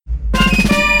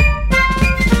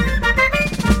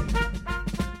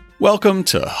Welcome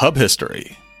to Hub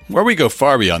History, where we go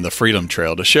far beyond the Freedom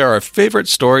Trail to share our favorite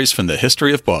stories from the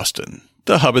history of Boston,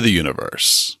 the hub of the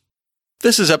universe.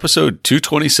 This is episode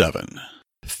 227,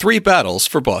 3 Battles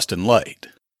for Boston Light.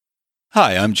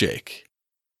 Hi, I'm Jake.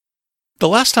 The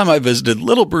last time I visited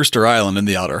Little Brewster Island in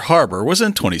the Outer Harbor was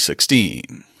in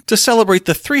 2016, to celebrate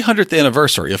the 300th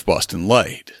anniversary of Boston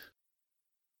Light.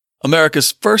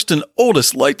 America's first and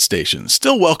oldest light station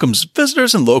still welcomes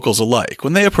visitors and locals alike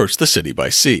when they approach the city by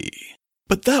sea.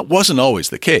 But that wasn't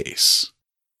always the case.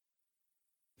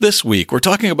 This week, we're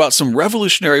talking about some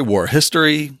Revolutionary War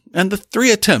history and the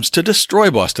 3 attempts to destroy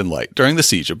Boston Light during the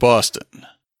Siege of Boston.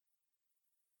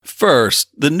 First,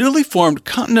 the newly formed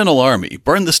Continental Army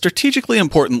burned the strategically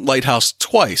important lighthouse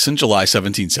twice in July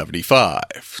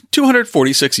 1775,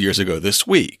 246 years ago this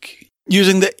week,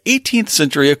 using the 18th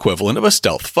century equivalent of a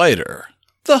stealth fighter,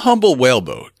 the humble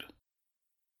whaleboat.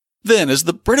 Then, as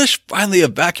the British finally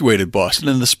evacuated Boston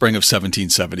in the spring of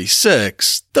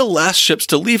 1776, the last ships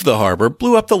to leave the harbor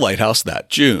blew up the lighthouse that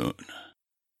June.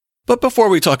 But before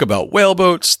we talk about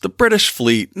whaleboats, the British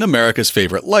fleet, and America's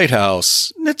favorite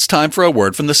lighthouse, it's time for a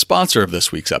word from the sponsor of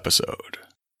this week's episode.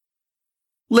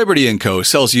 Liberty & Co.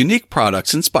 sells unique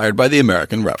products inspired by the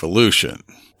American Revolution,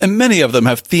 and many of them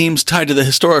have themes tied to the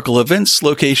historical events,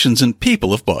 locations, and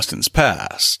people of Boston's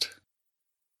past.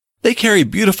 They carry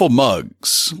beautiful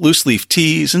mugs, loose-leaf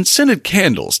teas, and scented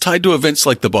candles tied to events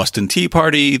like the Boston Tea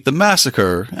Party, the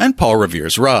Massacre, and Paul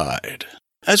Revere's Ride,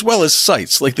 as well as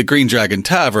sites like the Green Dragon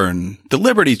Tavern, the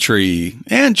Liberty Tree,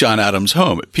 and John Adams'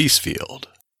 home at Peacefield.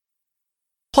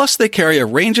 Plus, they carry a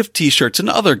range of t-shirts and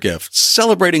other gifts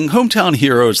celebrating hometown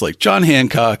heroes like John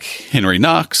Hancock, Henry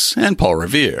Knox, and Paul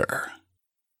Revere.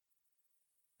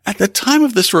 At the time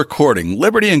of this recording,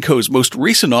 Liberty & Co.'s most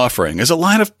recent offering is a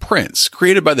line of prints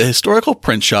created by the historical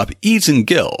print shop Eads &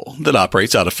 Gill that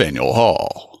operates out of Faneuil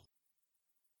Hall.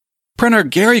 Printer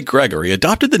Gary Gregory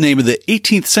adopted the name of the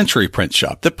 18th century print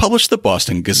shop that published the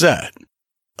Boston Gazette,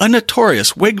 a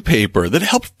notorious Whig paper that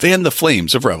helped fan the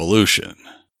flames of revolution.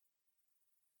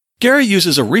 Gary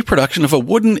uses a reproduction of a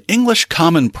wooden English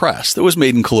common press that was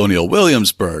made in colonial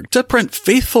Williamsburg to print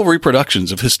faithful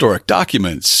reproductions of historic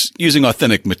documents using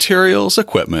authentic materials,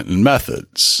 equipment, and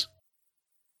methods.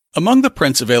 Among the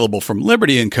prints available from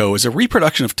Liberty & Co. is a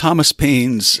reproduction of Thomas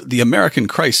Paine's The American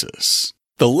Crisis,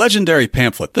 the legendary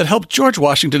pamphlet that helped George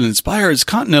Washington inspire his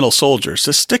Continental soldiers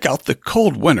to stick out the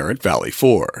cold winter at Valley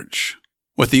Forge,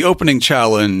 with the opening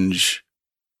challenge,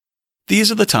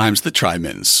 "These are the times that try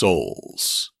men's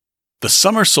souls. The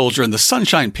summer soldier and the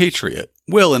sunshine patriot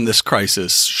will, in this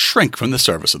crisis, shrink from the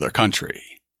service of their country.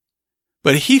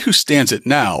 But he who stands it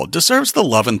now deserves the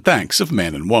love and thanks of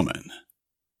man and woman."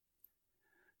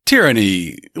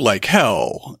 Tyranny, like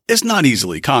hell, is not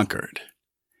easily conquered.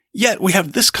 Yet we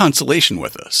have this consolation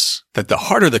with us, that the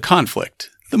harder the conflict,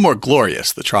 the more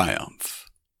glorious the triumph.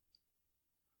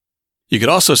 You could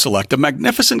also select a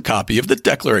magnificent copy of the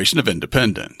Declaration of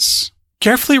Independence,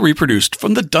 carefully reproduced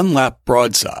from the Dunlap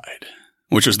broadside,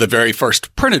 which was the very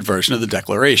first printed version of the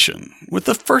Declaration, with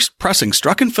the first pressing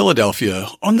struck in Philadelphia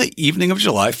on the evening of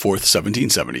July 4th,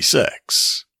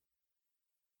 1776.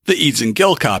 The Eads &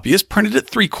 Gill copy is printed at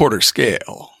 3/4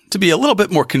 scale, to be a little bit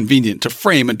more convenient to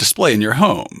frame and display in your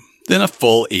home than a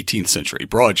full 18th century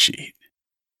broadsheet.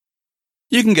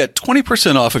 You can get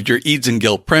 20% off of your Eads &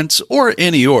 Gill prints or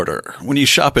any order when you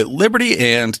shop at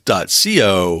libertyand.co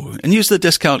and use the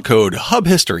discount code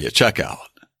HUBHISTORY at checkout.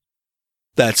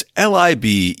 That's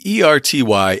libertyand.co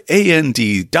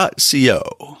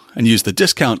and use the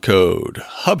discount code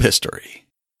HUBHISTORY.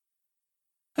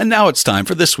 And now it's time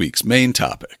for this week's main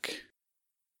topic.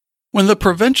 When the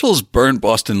Provincials burned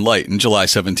Boston Light in July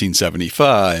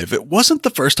 1775, it wasn't the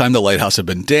first time the lighthouse had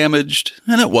been damaged,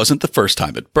 and it wasn't the first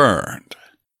time it burned.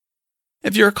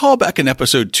 If you recall back in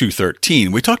episode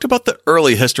 213, we talked about the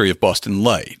early history of Boston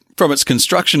Light, from its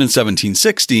construction in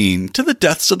 1716 to the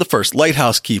deaths of the first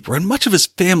lighthouse keeper and much of his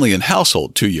family and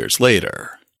household 2 years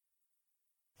later.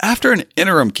 After an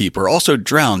interim keeper also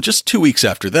drowned just 2 weeks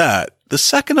after that, the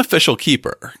second official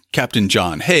keeper, Captain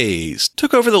John Hayes,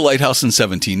 took over the lighthouse in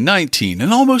 1719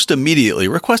 and almost immediately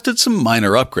requested some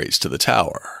minor upgrades to the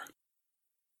tower.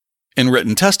 In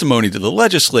written testimony to the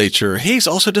legislature, Hayes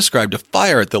also described a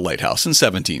fire at the lighthouse in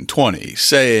 1720,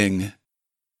 saying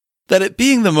that it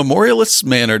being the memorialist's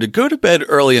manner to go to bed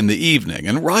early in the evening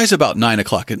and rise about 9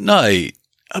 o'clock at night,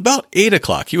 about 8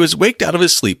 o'clock he was waked out of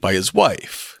his sleep by his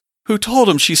wife, who told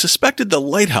him she suspected the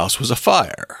lighthouse was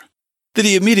afire, that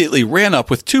he immediately ran up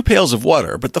with 2 pails of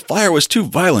water, but the fire was too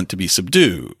violent to be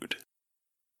subdued.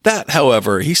 That,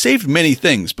 however, he saved many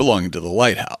things belonging to the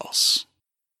lighthouse.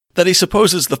 that he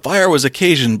supposes the fire was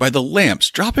occasioned by the lamps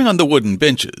dropping on the wooden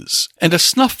benches and a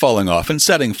snuff falling off and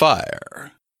setting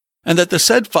fire, and that the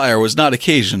said fire was not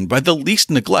occasioned by the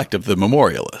least neglect of the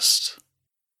memorialist.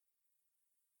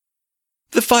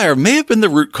 The fire may have been the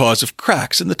root cause of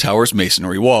cracks in the tower's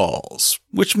masonry walls,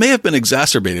 which may have been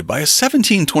exacerbated by a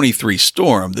 1723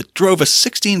 storm that drove a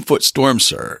 16-foot storm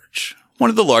surge,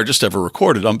 one of the largest ever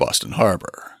recorded on Boston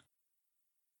Harbor.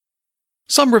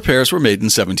 Some repairs were made in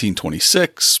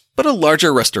 1726, but a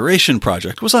larger restoration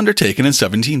project was undertaken in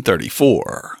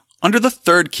 1734, under the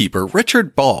third keeper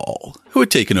Richard Ball, who had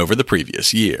taken over the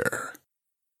previous year.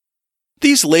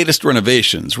 These latest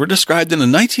renovations were described in a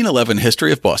 1911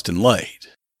 History of Boston Light.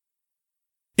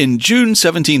 In June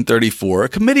 1734, a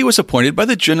committee was appointed by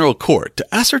the General Court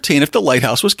to ascertain if the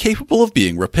lighthouse was capable of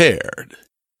being repaired,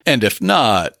 and if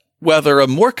not, whether a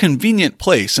more convenient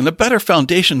place and a better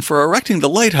foundation for erecting the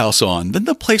lighthouse on than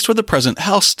the place where the present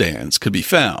house stands could be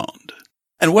found,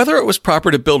 and whether it was proper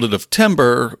to build it of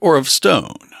timber or of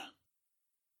stone.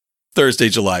 Thursday,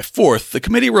 July 4th, the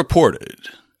committee reported,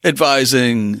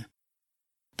 advising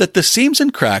that the seams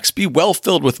and cracks be well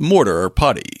filled with mortar or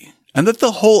putty, and that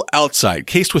the whole outside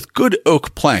cased with good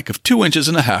oak plank of 2.5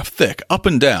 inches thick up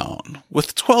and down,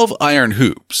 with 12 iron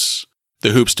hoops,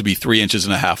 the hoops to be 3.5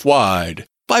 inches wide,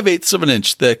 5/8 of an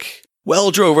inch thick, well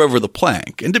drove over the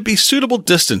plank, and to be suitable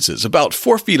distances about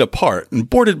 4 feet apart and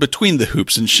boarded between the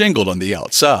hoops and shingled on the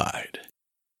outside.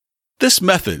 This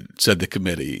method, said the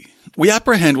committee, we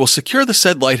apprehend will secure the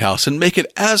said lighthouse and make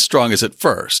it as strong as at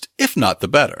first, if not the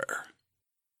better.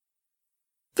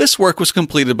 This work was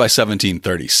completed by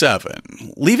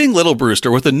 1737, leaving Little Brewster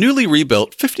with a newly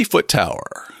rebuilt 50-foot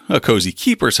tower, a cozy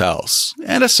keeper's house,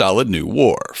 and a solid new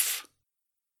wharf.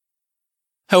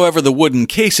 However, the wooden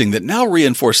casing that now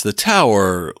reinforced the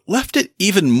tower left it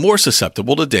even more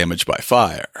susceptible to damage by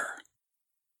fire.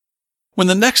 When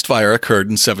the next fire occurred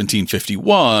in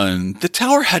 1751, the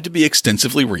tower had to be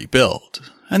extensively rebuilt,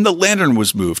 and the lantern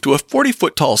was moved to a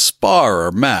 40-foot tall spar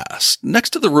or mast next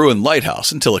to the ruined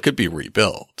lighthouse until it could be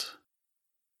rebuilt.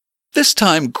 This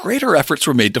time, greater efforts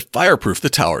were made to fireproof the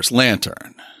tower's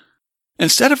lantern.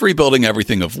 Instead of rebuilding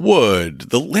everything of wood,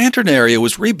 the lantern area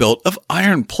was rebuilt of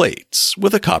iron plates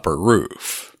with a copper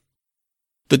roof.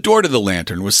 The door to the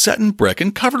lantern was set in brick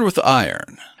and covered with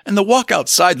iron, and the walk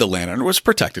outside the lantern was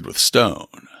protected with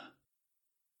stone.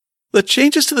 The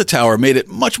changes to the tower made it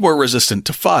much more resistant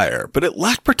to fire, but it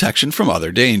lacked protection from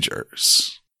other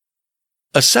dangers.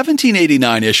 A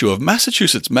 1789 issue of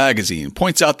Massachusetts Magazine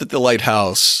points out that the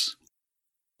lighthouse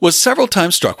was several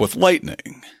times struck with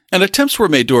lightning, and attempts were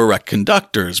made to erect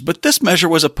conductors, but this measure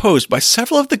was opposed by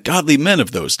several of the godly men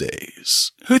of those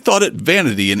days, who thought it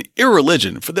vanity and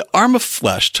irreligion for the arm of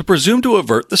flesh to presume to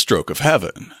avert the stroke of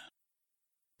heaven.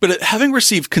 But it having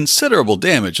received considerable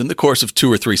damage in the course of 2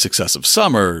 or 3 successive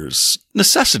summers,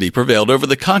 necessity prevailed over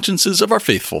the consciences of our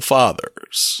faithful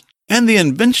fathers, and the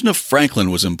invention of Franklin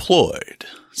was employed,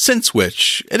 since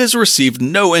which it has received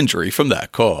no injury from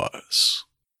that cause.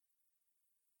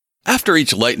 After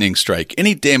each lightning strike,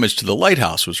 any damage to the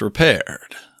lighthouse was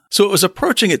repaired, so it was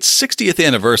approaching its 60th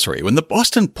anniversary when the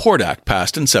Boston Port Act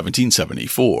passed in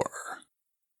 1774.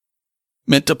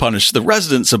 Meant to punish the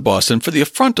residents of Boston for the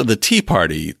affront of the Tea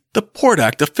Party, the Port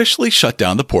Act officially shut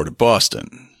down the Port of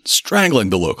Boston,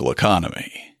 strangling the local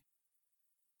economy.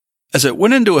 As it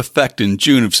went into effect in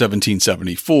June of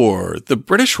 1774, the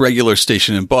British regular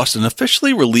station in Boston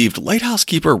officially relieved lighthouse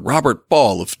keeper Robert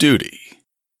Ball of duty,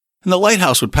 and the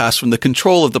lighthouse would pass from the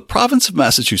control of the province of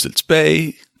Massachusetts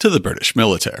Bay to the British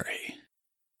military.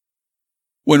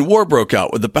 When war broke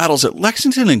out with the battles at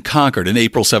Lexington and Concord in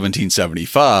April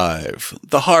 1775,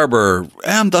 the harbor,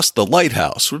 and thus the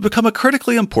lighthouse, would become a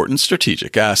critically important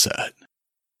strategic asset.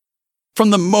 From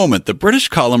the moment the British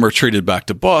column retreated back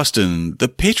to Boston, the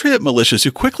Patriot militias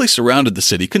who quickly surrounded the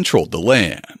city controlled the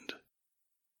land.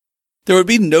 There would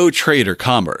be no trade or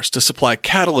commerce to supply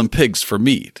cattle and pigs for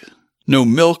meat, no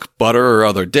milk, butter, or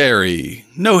other dairy,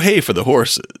 no hay for the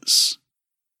horses.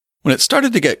 When it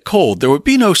started to get cold, there would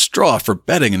be no straw for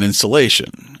bedding and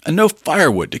insulation, and no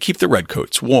firewood to keep the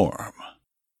redcoats warm.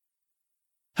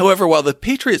 However, while the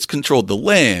Patriots controlled the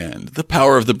land, the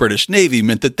power of the British Navy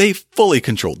meant that they fully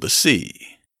controlled the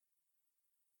sea.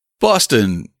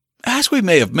 Boston, as we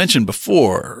may have mentioned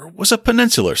before, was a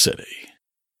peninsular city.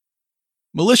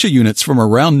 militia units from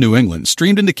around New England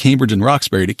streamed into Cambridge and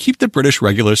Roxbury to keep the British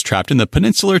regulars trapped in the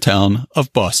peninsular town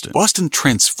of Boston. Boston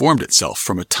transformed itself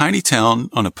from a tiny town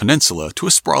on a peninsula to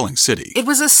a sprawling city. It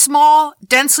was a small,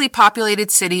 densely populated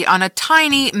city on a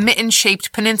tiny,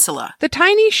 mitten-shaped peninsula. The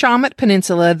tiny Shawmut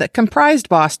Peninsula that comprised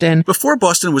Boston. Before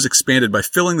Boston was expanded by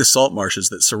filling the salt marshes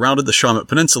that surrounded the Shawmut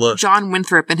Peninsula, John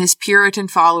Winthrop and his Puritan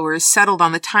followers settled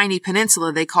on the tiny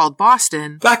peninsula they called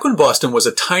Boston. Back when Boston was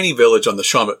a tiny village on the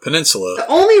Shawmut Peninsula, The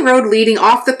only road leading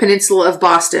off the peninsula of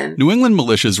Boston. New England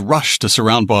militias rushed to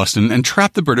surround Boston and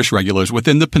trap the British regulars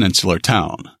within the peninsular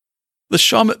town. The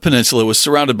Shawmut Peninsula was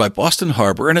surrounded by Boston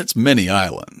Harbor and its many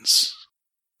islands.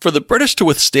 For the British to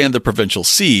withstand the provincial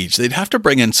siege, they'd have to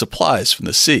bring in supplies from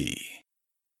the sea.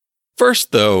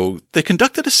 First, though, they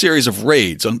conducted a series of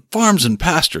raids on farms and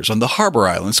pastures on the harbor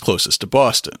islands closest to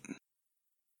Boston.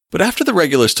 But after the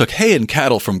regulars took hay and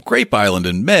cattle from Grape Island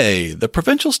in May, the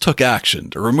provincials took action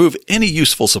to remove any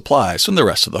useful supplies from the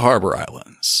rest of the harbor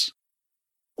islands.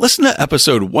 Listen to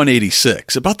episode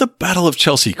 186 about the Battle of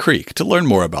Chelsea Creek to learn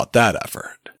more about that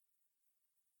effort.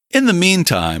 In the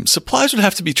meantime, supplies would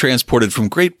have to be transported from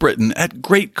Great Britain at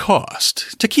great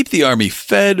cost to keep the army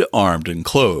fed, armed, and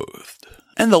clothed.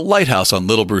 And the lighthouse on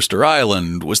Little Brewster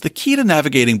Island was the key to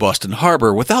navigating Boston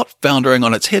Harbor without foundering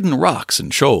on its hidden rocks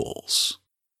and shoals.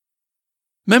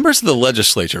 Members of the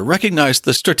legislature recognized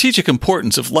the strategic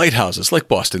importance of lighthouses like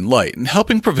Boston Light in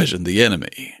helping provision the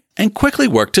enemy, and quickly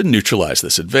worked to neutralize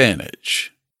this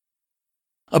advantage.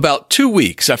 About 2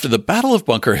 weeks after the Battle of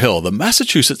Bunker Hill, the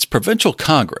Massachusetts Provincial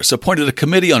Congress appointed a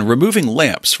committee on removing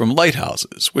lamps from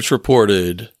lighthouses, which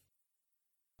reported,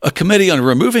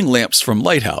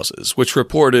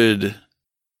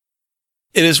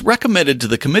 "It is recommended to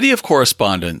the Committee of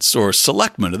Correspondence or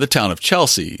Selectmen of the town of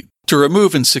Chelsea to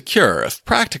remove and secure, if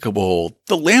practicable,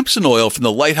 the lamps and oil from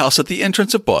the lighthouse at the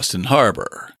entrance of Boston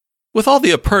Harbor, with all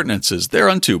the appurtenances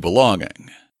thereunto belonging.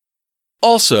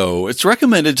 Also, it's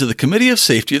recommended to the Committee of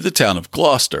Safety of the town of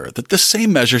Gloucester that the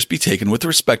same measures be taken with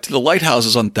respect to the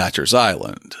lighthouses on Thatcher's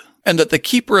Island, and that the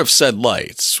keeper of said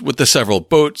lights, with the several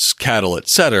boats, cattle,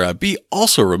 etc., be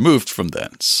also removed from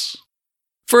thence.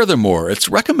 Furthermore, it's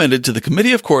recommended to the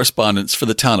Committee of Correspondence for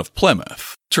the town of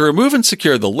Plymouth to remove and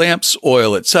secure the lamps,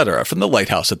 oil, etc. from the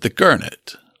lighthouse at the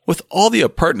Gurnet, with all the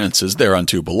appurtenances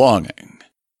thereunto belonging,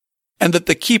 and that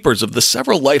the keepers of the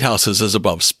several lighthouses as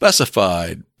above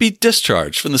specified be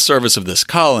discharged from the service of this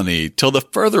colony till the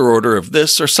further order of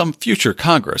this or some future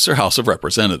Congress or House of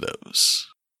Representatives."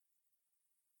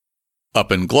 Up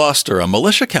in Gloucester, a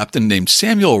militia captain named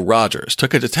Samuel Rogers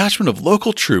took a detachment of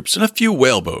local troops and a few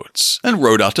whaleboats and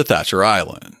rowed out to Thatcher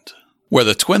Island, where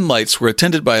the twin lights were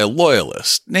attended by a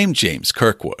loyalist named James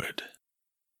Kirkwood.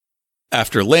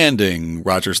 After landing,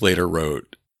 Rogers later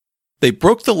wrote, "They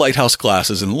broke the lighthouse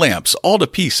glasses and lamps all to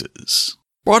pieces,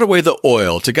 brought away the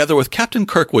oil together with Captain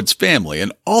Kirkwood's family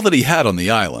and all that he had on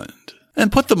the island, and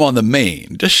put them on the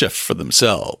Main to shift for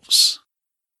themselves."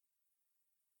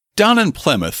 Down in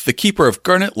Plymouth, the keeper of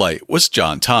Gurnet Light was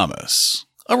John Thomas,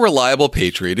 a reliable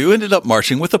patriot who ended up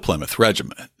marching with the Plymouth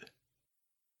Regiment.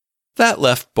 That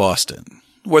left Boston,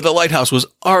 where the lighthouse was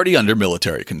already under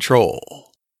military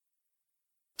control.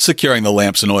 Securing the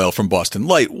lamps and oil from Boston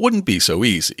Light wouldn't be so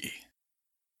easy.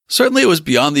 Certainly it was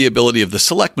beyond the ability of the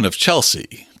selectmen of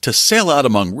Chelsea to sail out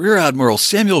among Rear Admiral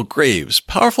Samuel Graves'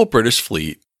 powerful British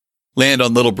fleet, land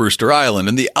on Little Brewster Island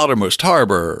in the outermost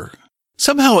harbor,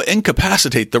 somehow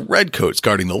incapacitate the redcoats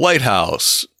guarding the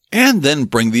lighthouse, and then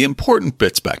bring the important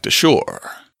bits back to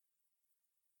shore.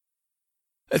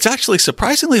 It's actually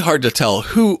surprisingly hard to tell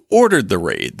who ordered the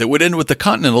raid that would end with the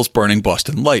Continentals burning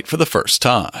Boston Light for the first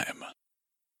time.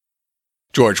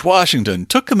 George Washington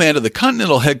took command of the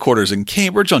Continental headquarters in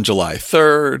Cambridge on July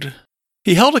 3rd.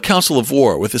 He held a council of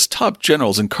war with his top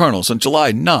generals and colonels on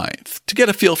July 9th to get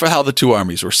a feel for how the two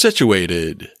armies were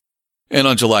situated. And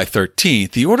on July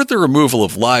 13th, he ordered the removal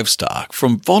of livestock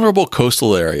from vulnerable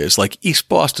coastal areas like East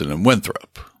Boston and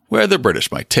Winthrop, where the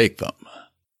British might take them.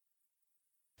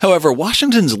 However,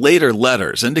 Washington's later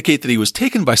letters indicate that he was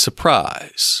taken by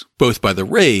surprise, both by the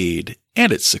raid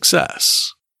and its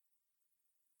success.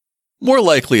 More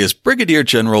likely as Brigadier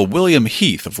General William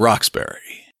Heath of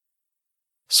Roxbury.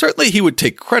 Certainly he would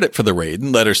take credit for the raid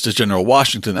in letters to General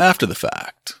Washington after the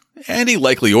fact, and he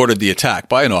likely ordered the attack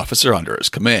by an officer under his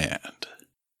command.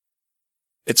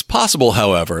 It's possible,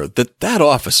 however, that that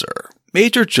officer,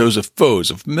 Major Joseph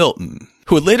Vose of Milton,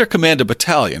 who would later command a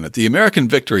battalion at the American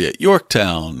victory at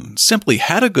Yorktown, simply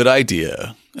had a good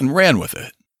idea and ran with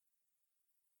it.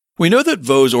 We know that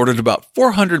Vose ordered about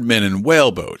 400 men in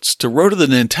whaleboats to row to the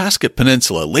Nantasket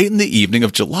Peninsula late in the evening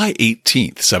of July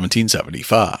 18,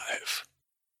 1775.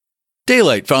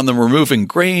 Daylight found them removing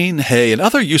grain, hay, and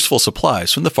other useful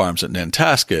supplies from the farms at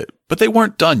Nantasket, but they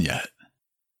weren't done yet.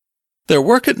 Their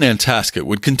work at Nantasket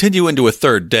would continue into a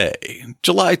third day,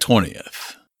 July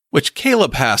 20th, which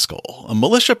Caleb Haskell, a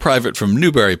militia private from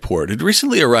Newburyport, had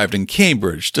recently arrived in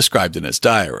Cambridge, described in his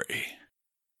diary.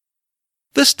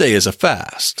 This day is a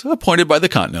fast, appointed by the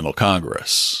Continental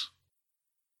Congress.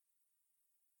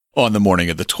 On the morning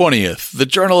of the 20th, the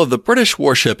journal of the British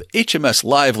warship HMS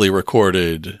Lively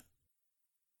recorded,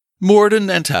 "Moored in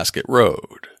Nantasket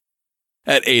Road.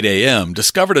 At 8 a.m.,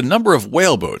 discovered a number of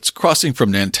whaleboats crossing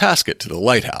from Nantasket to the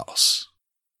lighthouse."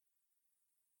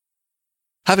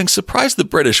 Having surprised the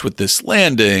British with this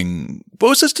landing,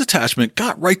 Vose's detachment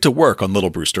got right to work on Little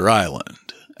Brewster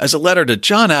Island, as a letter to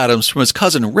John Adams from his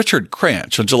cousin Richard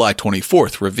Cranch on July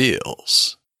 24th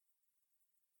reveals.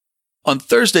 On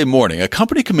Thursday morning, a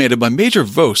company commanded by Major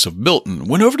Vose of Milton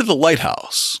went over to the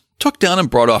lighthouse, took down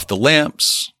and brought off the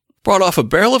lamps, brought off a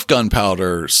barrel of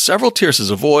gunpowder, several tierces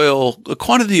of oil, a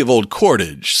quantity of old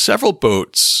cordage, several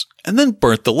boats, and then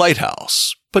burnt the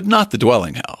lighthouse, but not the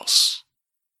dwelling house.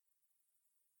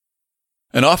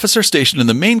 An officer stationed in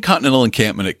the main Continental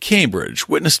encampment at Cambridge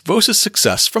witnessed Vose's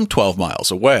success from 12 miles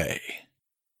away.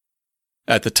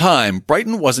 At the time,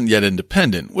 Brighton wasn't yet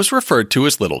independent was referred to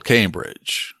as Little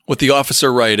Cambridge, with the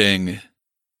officer writing,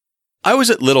 "I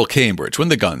was at Little Cambridge when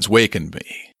the guns wakened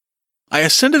me. I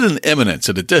ascended an eminence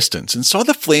at a distance and saw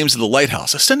the flames of the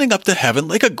lighthouse ascending up to heaven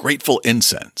like a grateful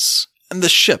incense, and the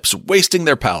ships wasting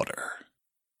their powder.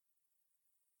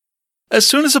 As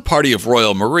soon as a party of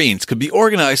Royal Marines could be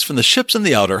organized from the ships in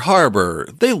the outer harbor,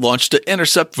 they launched to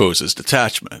intercept Vose's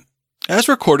detachment, as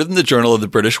recorded in the journal of the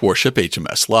British warship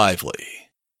HMS Lively.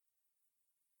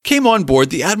 Came on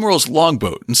board the Admiral's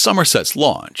longboat in Somerset's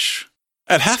launch.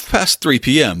 At 3:30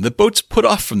 p.m., the boats put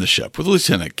off from the ship with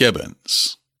Lieutenant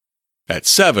Gibbons. At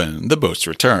 7, the boats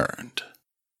returned."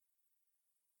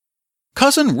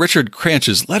 Cousin Richard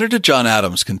Cranch's letter to John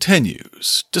Adams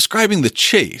continues, describing the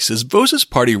chase as Vose's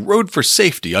party rode for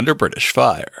safety under British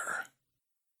fire.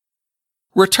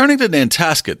 Returning to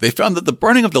Nantasket, they found that the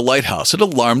burning of the lighthouse had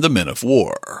alarmed the men of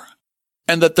war,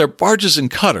 and that their barges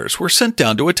and cutters were sent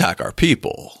down to attack our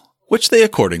people, which they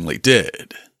accordingly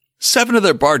did, 7 of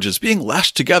their barges being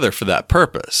lashed together for that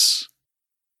purpose.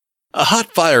 A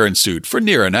hot fire ensued for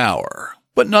near an hour,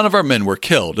 but none of our men were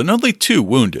killed and only 2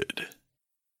 wounded.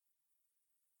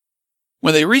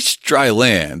 When they reached dry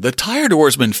land, the tired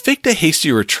oarsmen faked a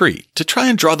hasty retreat to try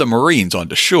and draw the Marines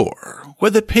onto shore, where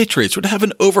the Patriots would have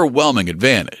an overwhelming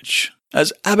advantage,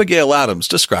 as Abigail Adams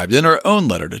described in her own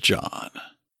letter to John.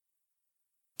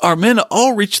 "Our men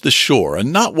all reached the shore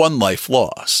and not one life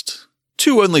lost,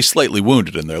 2 only slightly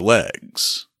wounded in their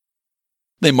legs.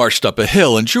 They marched up a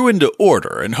hill and drew into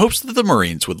order in hopes that the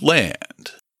Marines would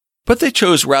land, but they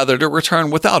chose rather to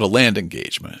return without a land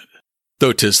engagement,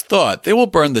 though 'tis thought they will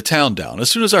burn the town down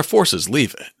as soon as our forces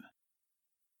leave it.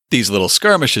 These little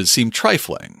skirmishes seem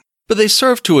trifling, but they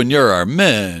serve to inure our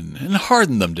men and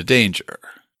harden them to danger."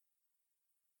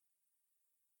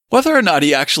 Whether or not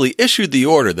he actually issued the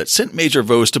order that sent Major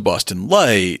Vose to Boston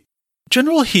Light,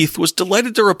 General Heath was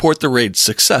delighted to report the raid's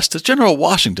success to General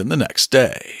Washington the next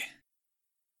day.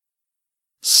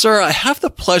 "Sir, I have the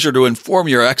pleasure to inform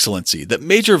your Excellency that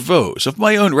Major Vose of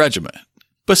my own regiment,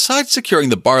 besides securing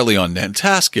the barley on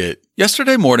Nantasket,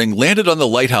 yesterday morning landed on the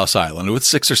lighthouse island with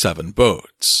 6 or 7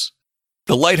 boats.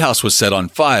 The lighthouse was set on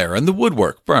fire and the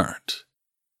woodwork burnt.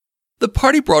 The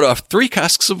party brought off 3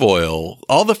 casks of oil,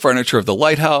 all the furniture of the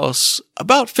lighthouse,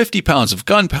 about 50 pounds of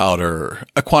gunpowder,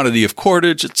 a quantity of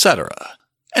cordage, etc.,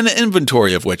 and an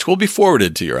inventory of which will be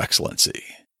forwarded to your Excellency.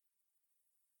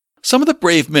 Some of the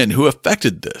brave men who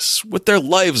effected this, with their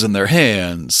lives in their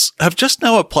hands, have just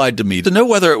now applied to me to know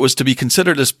whether it was to be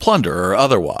considered as plunder or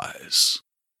otherwise.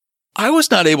 I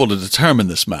was not able to determine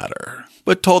this matter,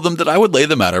 but told them that I would lay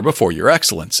the matter before your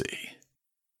Excellency.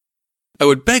 I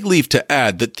would beg leave to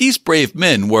add that these brave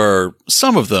men were,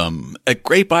 some of them, at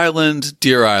Grape Island,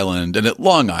 Deer Island, and at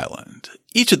Long Island.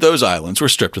 Each of those islands were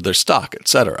stripped of their stock,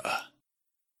 etc.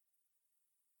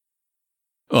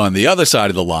 On the other side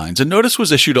of the lines, a notice was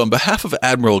issued on behalf of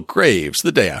Admiral Graves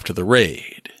the day after the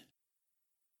raid.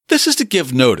 This is to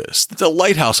give notice that the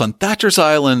lighthouse on Thatcher's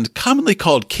Island, commonly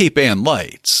called Cape Ann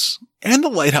Lights, and the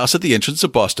lighthouse at the entrance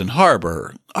of Boston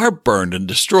Harbor are burned and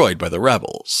destroyed by the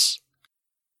rebels.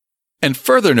 And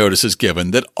further notice is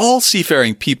given that all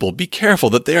seafaring people be careful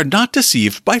that they are not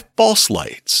deceived by false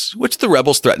lights, which the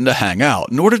rebels threaten to hang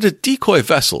out in order to decoy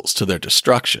vessels to their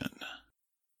destruction.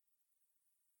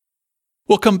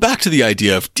 We'll come back to the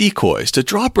idea of decoys to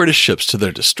draw British ships to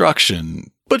their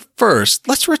destruction, but first,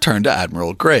 let's return to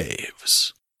Admiral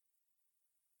Graves.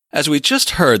 As we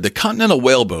just heard, the Continental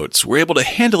whaleboats were able to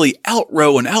handily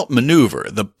outrow and outmaneuver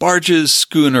the barges,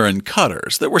 schooner, and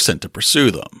cutters that were sent to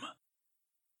pursue them.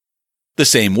 The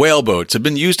same whaleboats had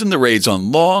been used in the raids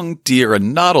on Long, Deer,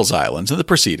 and Noddle's Islands in the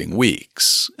preceding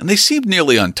weeks, and they seemed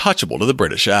nearly untouchable to the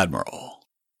British admiral.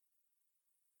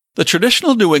 The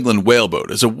traditional New England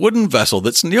whaleboat is a wooden vessel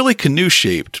that's nearly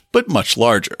canoe-shaped, but much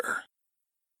larger.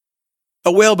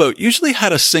 A whaleboat usually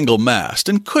had a single mast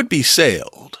and could be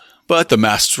sailed, but the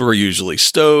masts were usually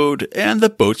stowed and the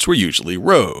boats were usually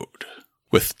rowed,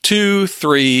 with 2,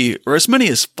 3, or as many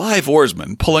as 5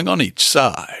 oarsmen pulling on each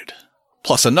side,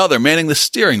 plus another manning the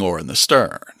steering oar in the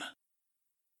stern.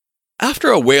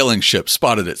 After a whaling ship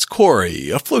spotted its quarry,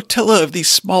 a flotilla of these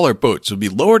smaller boats would be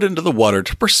lowered into the water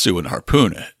to pursue and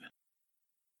harpoon it.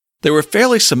 They were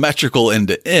fairly symmetrical end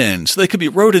to end, so they could be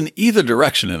rowed in either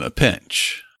direction in a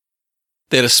pinch.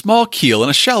 They had a small keel and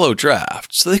a shallow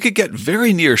draft, so they could get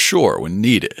very near shore when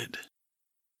needed.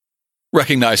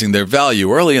 Recognizing their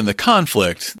value early in the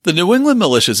conflict, the New England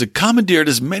militias had commandeered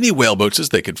as many whaleboats as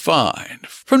they could find,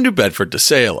 from New Bedford to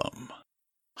Salem,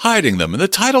 hiding them in the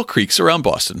tidal creeks around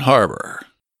Boston Harbor.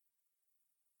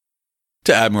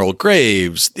 To Admiral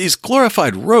Graves, these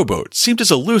glorified rowboats seemed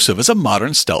as elusive as a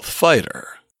modern stealth fighter.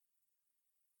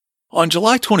 On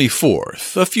July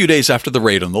 24th, a few days after the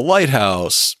raid on the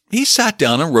lighthouse, he sat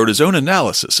down and wrote his own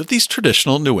analysis of these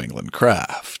traditional New England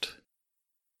craft.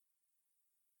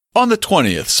 On the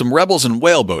 20th, some rebels and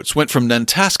whaleboats went from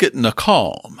Nantasket and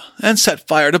Macomb and set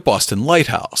fire to Boston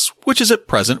Lighthouse, which is at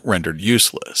present rendered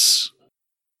useless.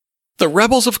 The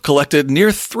rebels have collected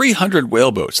near 300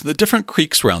 whaleboats in the different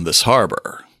creeks around this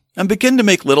harbor, and begin to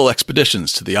make little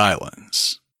expeditions to the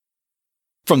islands.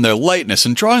 From their lightness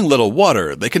and drawing little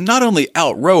water, they can not only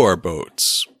outrow our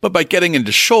boats, but by getting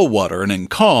into shoal water and in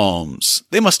calms,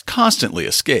 they must constantly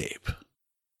escape.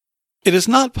 It is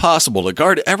not possible to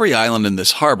guard every island in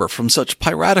this harbor from such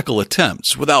piratical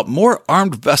attempts without more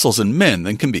armed vessels and men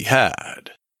than can be had.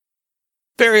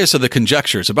 Various are the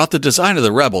conjectures about the design of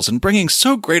the rebels in bringing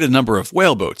so great a number of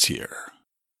whaleboats here.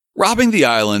 Robbing the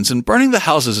islands and burning the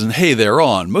houses and hay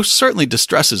thereon most certainly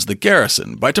distresses the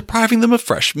garrison by depriving them of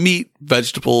fresh meat,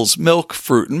 vegetables, milk,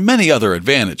 fruit, and many other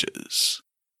advantages.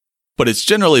 But it's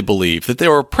generally believed that they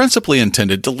were principally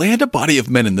intended to land a body of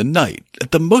men in the night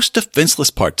at the most defenseless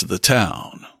parts of the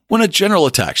town, when a general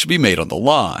attack should be made on the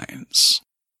lines,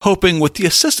 hoping with the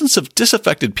assistance of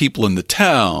disaffected people in the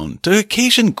town to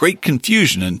occasion great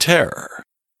confusion and terror,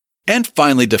 and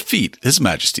finally defeat His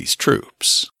Majesty's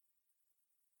troops.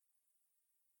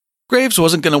 Graves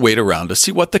wasn't going to wait around to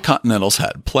see what the Continentals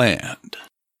had planned.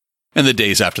 In the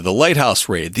days after the lighthouse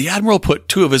raid, the Admiral put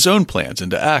 2 of his own plans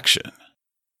into action.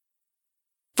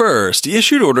 First, he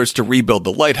issued orders to rebuild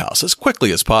the lighthouse as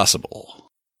quickly as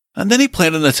possible, and then he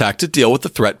planned an attack to deal with the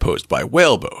threat posed by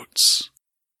whaleboats.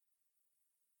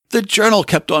 The journal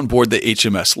kept on board the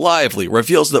HMS Lively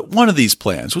reveals that one of these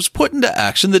plans was put into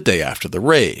action the day after the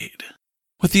raid,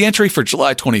 with the entry for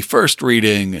July 21st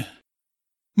reading,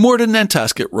 moored in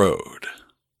Nantasket Road,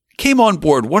 came on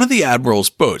board one of the Admiral's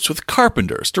boats with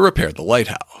carpenters to repair the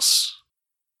lighthouse.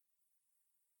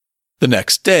 The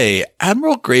next day,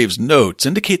 Admiral Graves' notes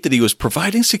indicate that he was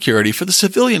providing security for the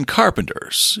civilian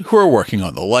carpenters who were working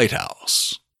on the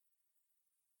lighthouse.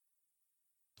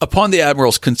 Upon the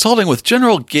Admiral's consulting with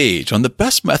General Gage on the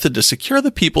best method to secure the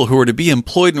people who were to be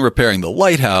employed in repairing the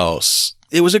lighthouse,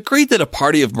 it was agreed that a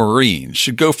party of Marines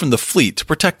should go from the fleet to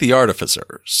protect the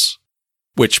artificers,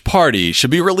 which party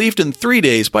should be relieved in 3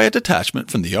 days by a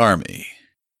detachment from the Army.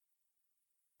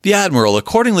 The Admiral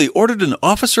accordingly ordered an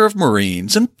officer of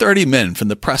Marines and 30 men from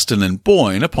the Preston and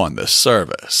Boyne upon this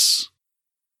service.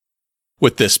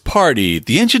 With this party,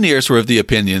 the engineers were of the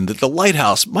opinion that the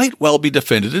lighthouse might well be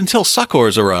defended until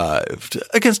succors arrived,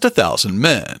 against 1,000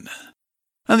 men,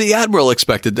 and the Admiral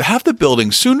expected to have the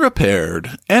building soon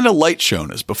repaired and a light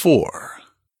shown as before.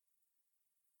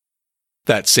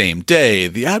 That same day,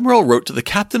 the Admiral wrote to the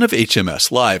captain of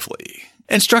HMS Lively,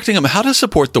 instructing him how to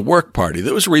support the work party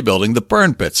that was rebuilding the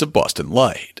burned bits of Boston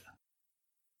Light.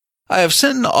 I have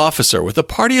sent an officer with a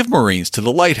party of Marines to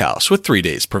the lighthouse with 3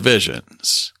 days'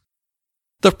 provisions.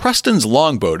 The Preston's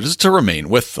longboat is to remain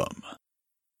with them.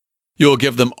 You will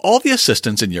give them all the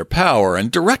assistance in your power and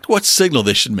direct what signal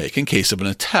they should make in case of an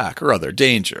attack or other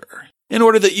danger, in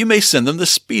order that you may send them the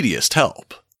speediest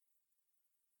help.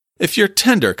 If your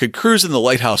tender could cruise in the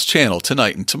lighthouse channel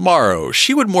tonight and tomorrow,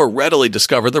 she would more readily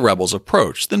discover the rebels'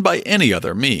 approach than by any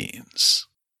other means.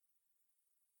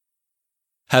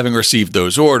 Having received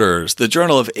those orders, the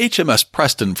Journal of HMS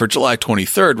Preston for July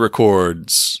 23rd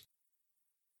records,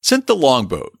 sent the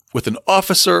longboat, with an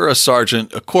officer, a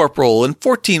sergeant, a corporal, and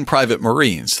 14 private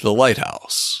Marines to the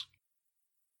lighthouse.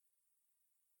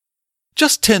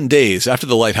 Just 10 days after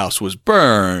the lighthouse was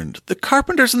burned, the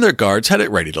carpenters and their guards had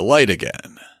it ready to light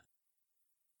again.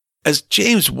 As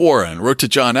James Warren wrote to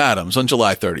John Adams on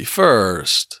July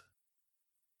 31st,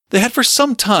 they had for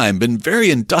some time been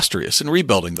very industrious in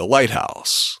rebuilding the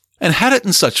lighthouse, and had it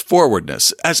in such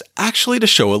forwardness as actually to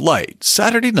show a light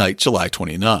Saturday night, July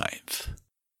 29th.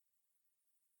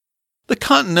 The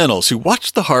Continentals who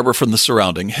watched the harbor from the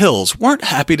surrounding hills weren't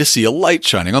happy to see a light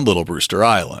shining on Little Brewster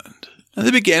Island, and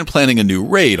they began planning a new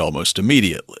raid almost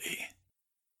immediately.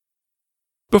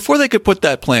 Before they could put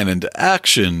that plan into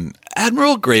action,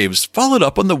 Admiral Graves followed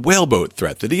up on the whaleboat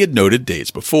threat that he had noted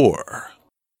days before.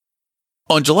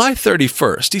 On July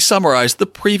 31st, he summarized the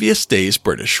previous day's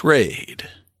British raid.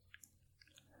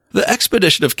 The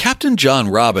expedition of Captain John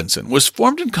Robinson was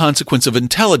formed in consequence of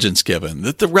intelligence given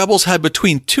that the rebels had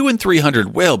between 200 and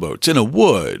 300 whaleboats in a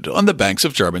wood on the banks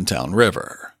of Germantown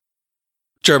River.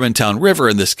 Germantown River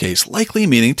in this case likely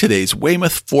meaning today's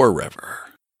Weymouth Fore River.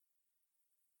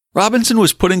 Robinson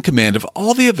was put in command of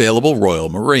all the available Royal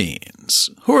Marines,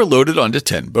 who were loaded onto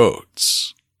 10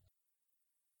 boats.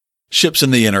 Ships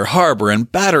in the inner harbor and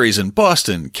batteries in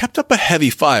Boston kept up a heavy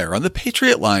fire on the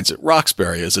Patriot lines at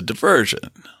Roxbury as a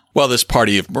diversion, while this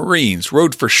party of Marines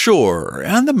rowed for shore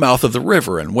and the mouth of the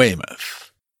river in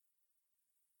Weymouth.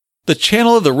 The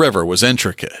channel of the river was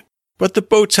intricate, but the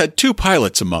boats had 2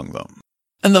 pilots among them,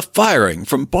 and the firing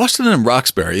from Boston and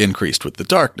Roxbury increased with the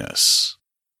darkness.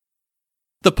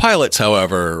 The pilots,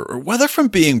 however, whether from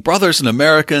being brothers and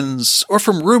Americans, or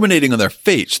from ruminating on their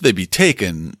fate should they be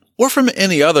taken, or from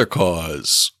any other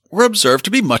cause, were observed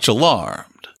to be much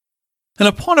alarmed, and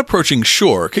upon approaching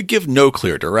shore could give no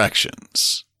clear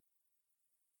directions.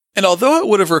 And although it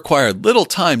would have required little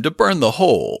time to burn the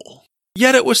whole,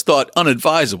 yet it was thought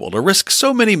unadvisable to risk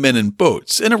so many men and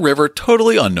boats in a river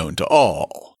totally unknown to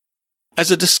all, as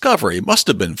a discovery must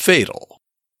have been fatal.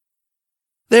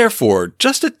 Therefore,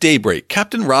 just at daybreak,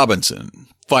 Captain Robinson,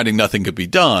 finding nothing could be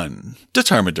done,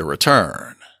 determined to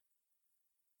return.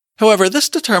 However, this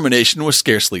determination was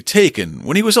scarcely taken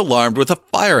when he was alarmed with a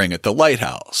firing at the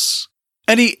lighthouse,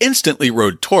 and he instantly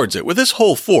rowed towards it with his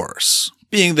whole force,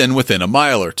 being then within a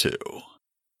mile or 2.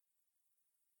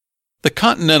 The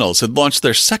Continentals had launched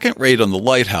their second raid on the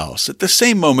lighthouse at the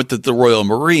same moment that the Royal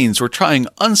Marines were trying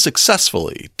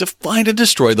unsuccessfully to find and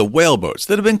destroy the whaleboats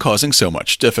that had been causing so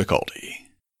much difficulty.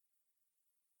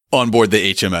 On board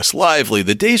the HMS Lively,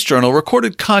 the day's journal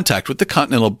recorded contact with the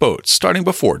Continental boats starting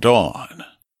before dawn.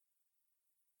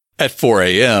 At 4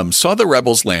 a.m., saw the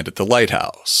rebels land at the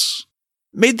lighthouse.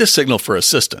 Made the signal for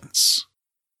assistance.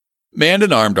 Manned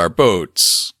and armed our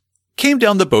boats. Came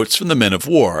down the boats from the men of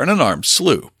war and an armed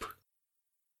sloop.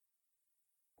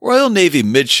 Royal Navy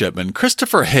midshipman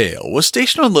Christopher Hale was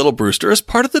stationed on Little Brewster as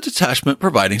part of the detachment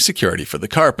providing security for the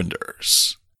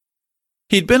carpenters.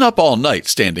 He'd been up all night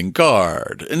standing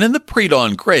guard, and in the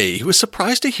pre-dawn gray he was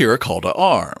surprised to hear a call to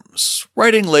arms,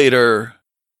 writing later,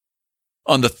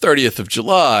 "On the 30th of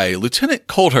July, Lieutenant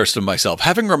Coldhurst and myself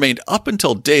having remained up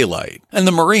until daylight, and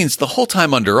the Marines the whole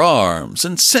time under arms,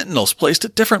 and sentinels placed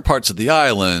at different parts of the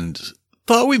island,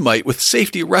 thought we might with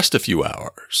safety rest a few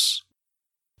hours.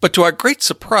 But to our great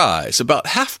surprise, about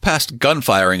 1:30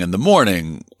 gunfiring in the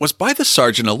morning, was by the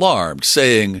sergeant alarmed,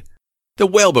 saying, 'The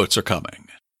whaleboats are coming.'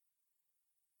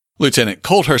 Lieutenant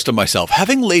Coldhurst and myself,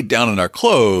 having laid down in our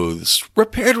clothes,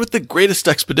 repaired with the greatest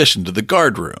expedition to the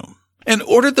guardroom, and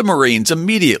ordered the Marines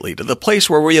immediately to the place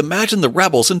where we imagined the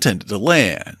rebels intended to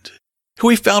land, who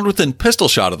we found within pistol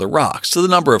shot of the rocks to the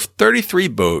number of 33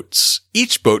 boats,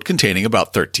 each boat containing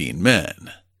about 13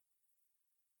 men.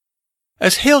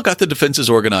 As Hale got the defenses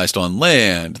organized on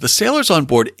land, the sailors on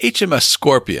board HMS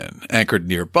Scorpion, anchored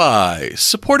nearby,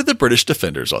 supported the British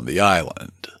defenders on the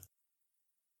island.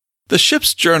 The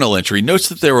ship's journal entry notes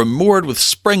that they were moored with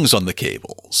springs on the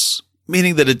cables,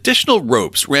 meaning that additional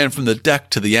ropes ran from the deck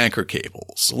to the anchor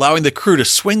cables, allowing the crew to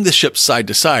swing the ship side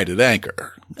to side at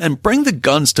anchor and bring the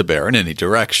guns to bear in any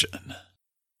direction.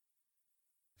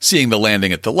 Seeing the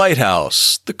landing at the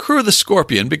lighthouse, the crew of the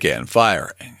Scorpion began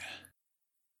firing.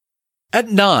 At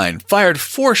 9, fired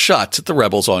 4 shots at the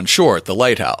rebels on shore at the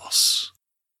lighthouse.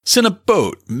 Sent a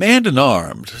boat, manned and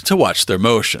armed, to watch their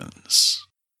motions.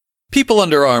 People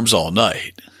under arms all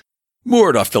night.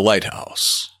 Moored off the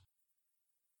lighthouse.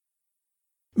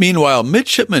 Meanwhile,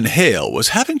 Midshipman Hale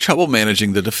was having trouble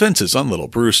managing the defenses on Little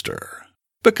Brewster,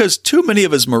 because too many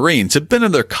of his Marines had been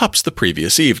in their cups the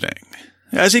previous evening,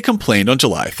 as he complained on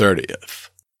July 30th.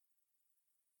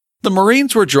 The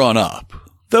Marines were drawn up,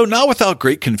 though not without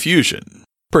great confusion,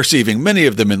 perceiving many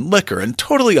of them in liquor and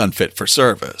totally unfit for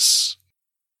service.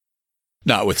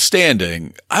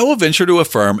 Notwithstanding, I will venture to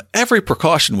affirm every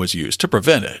precaution was used to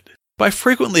prevent it, by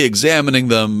frequently examining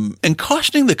them and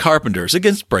cautioning the carpenters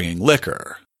against bringing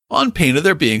liquor, on pain of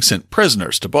their being sent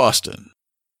prisoners to Boston,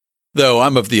 though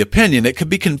I'm of the opinion it could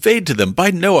be conveyed to them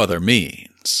by no other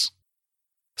means.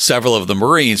 Several of the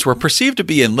Marines were perceived to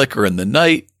be in liquor in the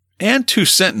night, and 2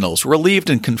 sentinels relieved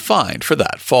and confined for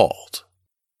that fault.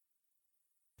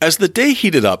 As the day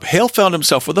heated up, Hale found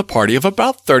himself with a party of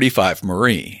about 35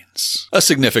 Marines, a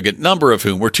significant number of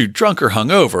whom were too drunk or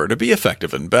hungover to be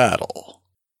effective in battle.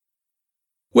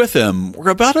 With him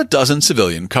were about a dozen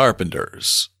civilian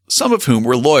carpenters, some of whom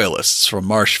were loyalists from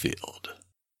Marshfield.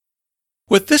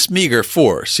 With this meager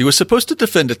force, he was supposed to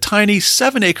defend a tiny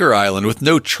 7-acre island with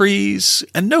no trees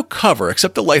and no cover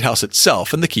except the lighthouse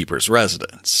itself and the keeper's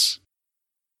residence.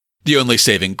 The only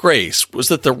saving grace was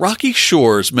that the rocky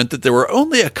shores meant that there were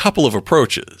only a couple of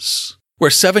approaches,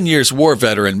 where 7 years war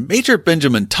veteran Major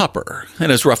Benjamin Tupper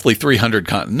and his roughly 300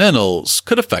 Continentals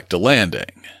could effect a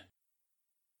landing.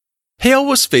 Hale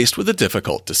was faced with a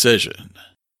difficult decision.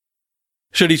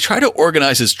 Should he try to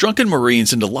organize his drunken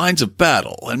Marines into lines of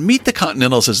battle and meet the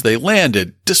Continentals as they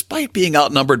landed, despite being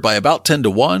outnumbered by about 10 to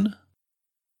 1?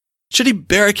 Should he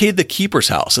barricade the keeper's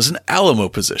house as an Alamo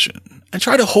position and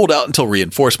try to hold out until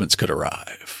reinforcements could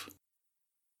arrive?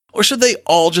 Or should they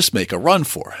all just make a run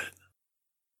for it?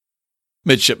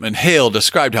 Midshipman Hale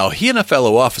described how he and a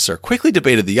fellow officer quickly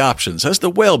debated the options as the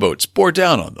whaleboats bore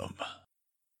down on them.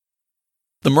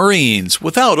 The Marines,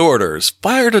 without orders,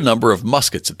 fired a number of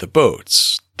muskets at the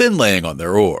boats, then laying on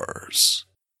their oars.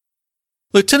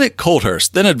 Lieutenant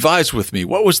Colthurst then advised with me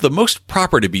what was the most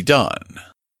proper to be done,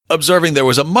 observing there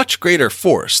was a much greater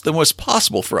force than was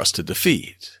possible for us to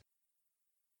defeat.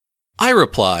 I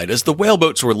replied, as the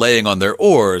whaleboats were laying on their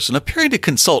oars and appearing to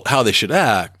consult how they should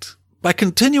act, by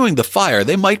continuing the fire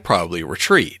they might probably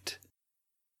retreat.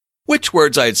 Which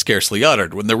words I had scarcely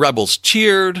uttered when the rebels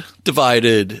cheered,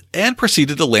 divided, and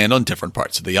proceeded to land on different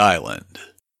parts of the island.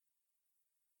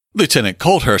 Lieutenant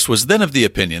Colthurst was then of the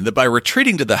opinion that by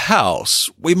retreating to the house,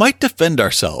 we might defend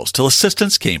ourselves till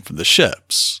assistance came from the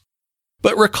ships,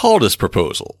 but recalled his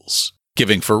proposals,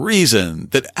 giving for reason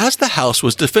that as the house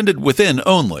was defended within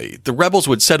only, the rebels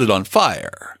would set it on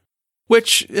fire,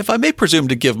 which, if I may presume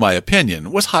to give my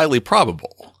opinion, was highly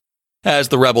probable, as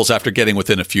the rebels, after getting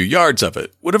within a few yards of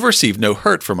it, would have received no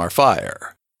hurt from our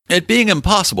fire, it being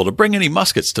impossible to bring any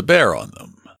muskets to bear on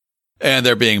them, and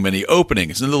there being many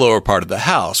openings in the lower part of the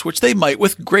house which they might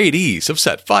with great ease have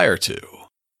set fire to.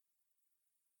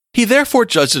 He therefore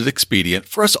judged it expedient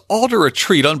for us all to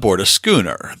retreat on board a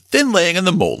schooner, then laying in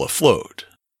the mole afloat,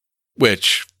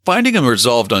 which, finding him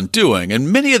resolved on doing,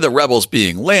 and many of the rebels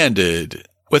being landed,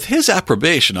 with his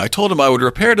approbation I told him I would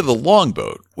repair to the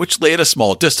longboat, which lay at a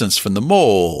small distance from the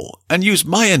mole, and use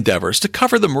my endeavors to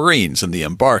cover the Marines in the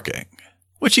embarking,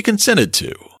 which he consented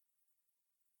to.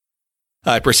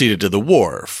 I proceeded to the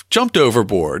wharf, jumped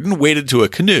overboard, and waded to a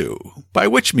canoe, by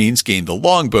which means gained the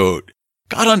longboat,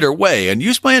 got under way, and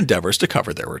used my endeavors to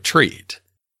cover their retreat.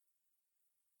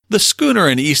 The schooner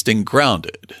in Easting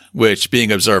grounded, which being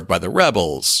observed by the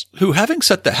rebels, who having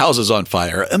set the houses on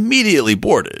fire immediately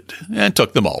boarded, and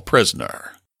took them all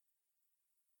prisoner.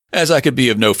 As I could be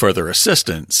of no further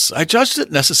assistance, I judged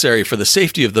it necessary for the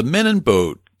safety of the men and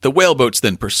boat, the whaleboats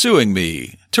then pursuing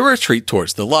me, to retreat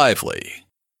towards the Lively,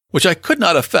 which I could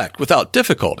not effect without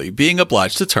difficulty, being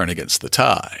obliged to turn against the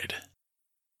tide.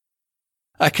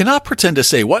 I cannot pretend to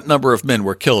say what number of men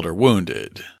were killed or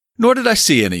wounded, nor did I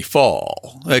see any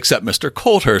fall, except Mr.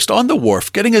 Colthurst on the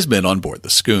wharf getting his men on board the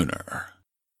schooner.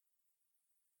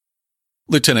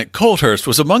 Lieutenant Colthurst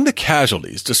was among the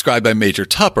casualties described by Major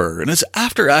Tupper in his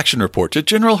after-action report to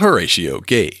General Horatio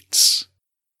Gates.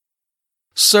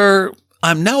 Sir,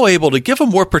 I'm now able to give a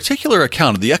more particular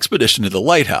account of the expedition to the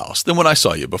lighthouse than when I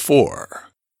saw you before.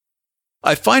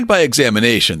 I find by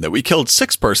examination that we killed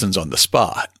 6 persons on the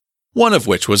spot, one of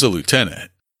which was a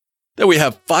lieutenant, that we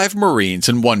have 5 Marines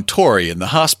and 1 Tory in the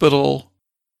hospital,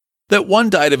 that 1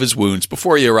 died of his wounds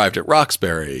before he arrived at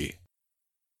Roxbury,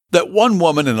 that 1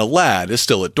 woman and a lad is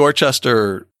still at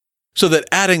Dorchester, so that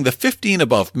adding the 15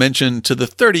 above mentioned to the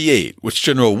 38 which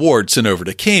General Ward sent over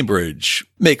to Cambridge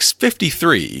makes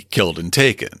 53 killed and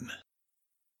taken.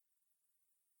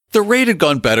 The raid had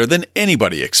gone better than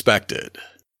anybody expected.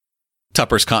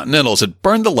 Tupper's Continentals had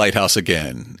burned the lighthouse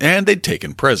again, and they'd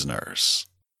taken prisoners.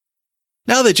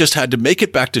 Now they just had to make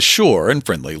it back to shore in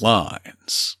friendly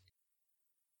lines.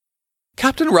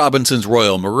 Captain Robinson's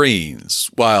Royal Marines,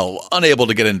 while unable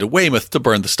to get into Weymouth to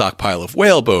burn the stockpile of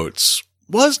whaleboats,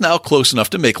 was now close enough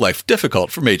to make life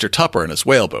difficult for Major Tupper and his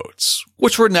whaleboats,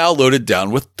 which were now loaded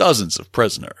down with dozens of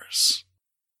prisoners.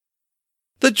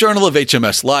 The Journal of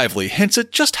HMS Lively hints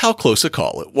at just how close a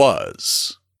call it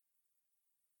was.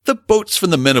 The boats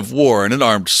from the men of war and an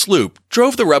armed sloop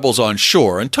drove the rebels on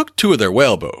shore and took 2 of their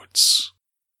whaleboats,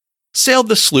 sailed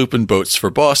the sloop and boats for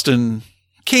Boston,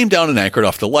 came down and anchored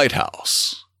off the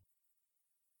lighthouse.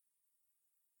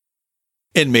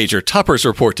 In Major Tupper's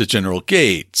report to General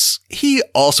Gates, he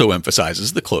also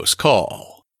emphasizes the close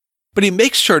call, but he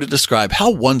makes sure to describe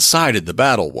how one-sided the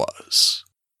battle was.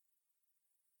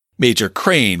 Major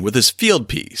Crane, with his field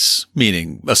piece,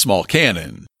 meaning a small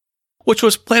cannon, which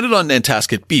was planted on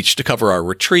Nantasket Beach to cover our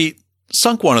retreat,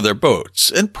 sunk one of their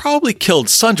boats and probably killed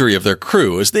sundry of their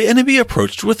crew as the enemy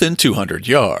approached within 200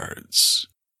 yards.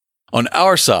 On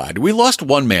our side, we lost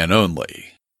 1 man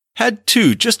only, had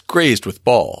 2 just grazed with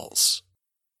balls.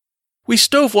 We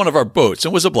stove one of our boats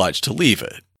and was obliged to leave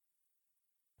it.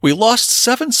 We lost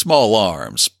 7 small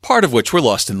arms, part of which were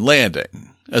lost in landing.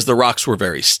 As the rocks were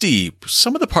very steep,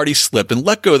 some of the party slipped and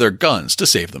let go their guns to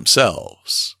save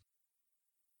themselves.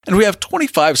 And we have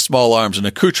 25 small arms and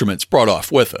accoutrements brought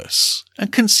off with us,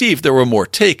 and conceive there were more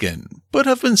taken, but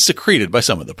have been secreted by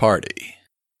some of the party.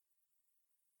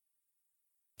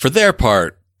 For their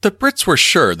part, the Brits were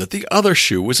sure that the other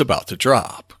shoe was about to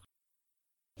drop.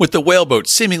 With the whaleboat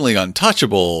seemingly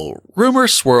untouchable,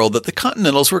 rumors swirled that the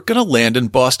Continentals were going to land in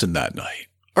Boston that night,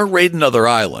 or raid another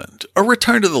island, or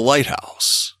return to the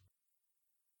lighthouse.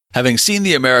 Having seen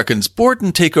the Americans board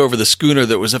and take over the schooner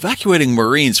that was evacuating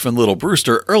Marines from Little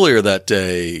Brewster earlier that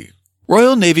day,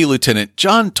 Royal Navy Lieutenant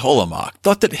John Tollemache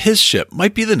thought that his ship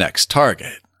might be the next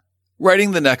target,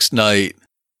 writing the next night,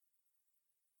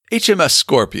 HMS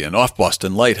Scorpion off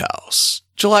Boston Lighthouse,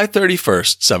 July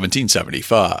 31st,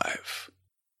 1775.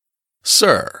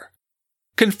 Sir,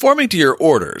 conforming to your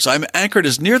orders, I am anchored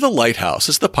as near the lighthouse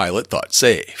as the pilot thought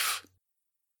safe.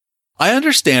 I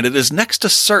understand it is next to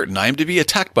certain I am to be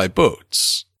attacked by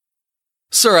boats.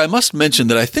 Sir, I must mention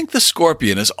that I think the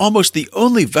Scorpion is almost the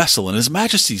only vessel in His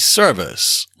Majesty's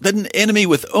service that an enemy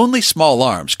with only small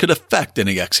arms could effect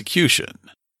any execution.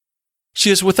 She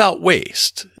is without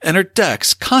waist, and her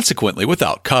decks consequently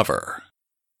without cover.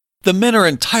 The men are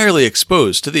entirely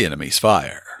exposed to the enemy's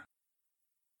fire.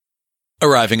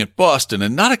 Arriving at Boston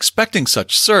and not expecting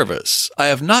such service, I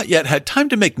have not yet had time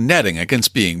to make netting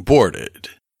against being boarded,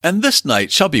 and this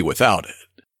night shall be without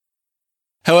it.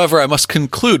 However, I must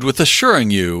conclude with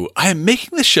assuring you I am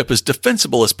making the ship as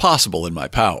defensible as possible in my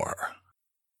power.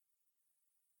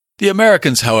 The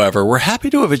Americans, however, were happy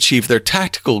to have achieved their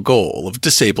tactical goal of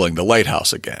disabling the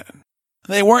lighthouse again.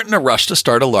 They weren't in a rush to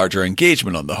start a larger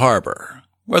engagement on the harbor,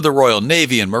 where the Royal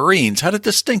Navy and Marines had a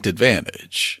distinct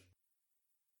advantage.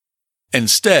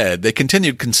 Instead, they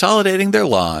continued consolidating their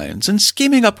lines and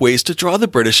scheming up ways to draw the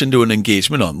British into an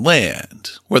engagement on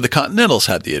land, where the Continentals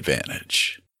had the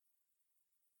advantage.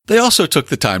 They also took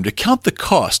the time to count the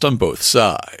cost on both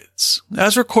sides,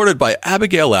 as recorded by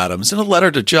Abigail Adams in a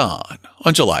letter to John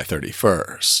on July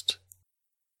 31st.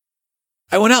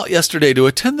 I went out yesterday to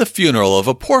attend the funeral of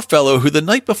a poor fellow who the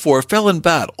night before fell in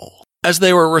battle, as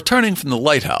they were returning from the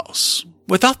lighthouse,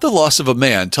 without the loss of a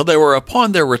man till they were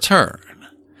upon their return,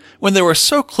 when they were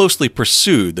so closely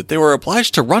pursued that they were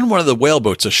obliged to run one of the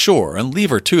whaleboats ashore and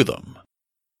leave her to them.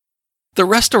 The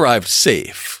rest arrived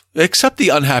safe, except the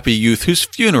unhappy youth whose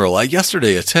funeral I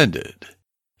yesterday attended,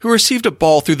 who received a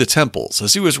ball through the temples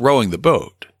as he was rowing the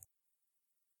boat.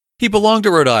 He belonged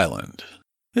to Rhode Island.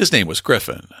 His name was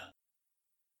Griffin.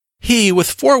 He, with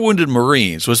 4 wounded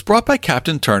Marines, was brought by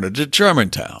Captain Turner to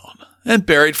Germantown and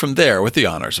buried from there with the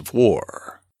honors of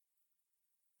war.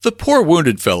 The poor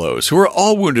wounded fellows, who were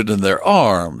all wounded in their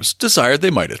arms, desired they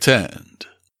might attend.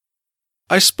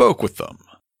 I spoke with them.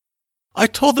 I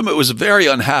told them it was very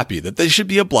unhappy that they should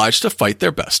be obliged to fight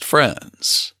their best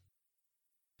friends.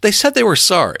 They said they were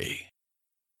sorry.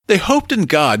 They hoped in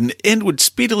God an end would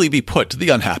speedily be put to the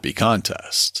unhappy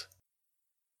contest.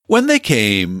 When they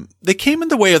came in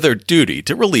the way of their duty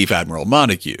to relieve Admiral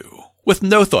Montague, with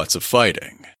no thoughts of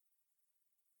fighting.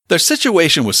 Their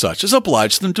situation was such as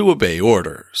obliged them to obey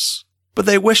orders, but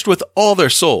they wished with all their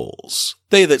souls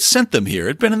they that sent them here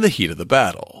had been in the heat of the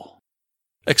battle.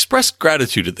 Expressed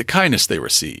gratitude at the kindness they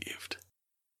received.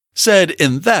 Said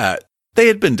in that they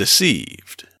had been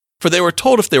deceived, for they were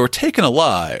told if they were taken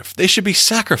alive, they should be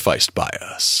sacrificed by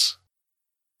us.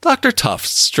 Dr.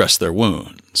 Tufts stressed their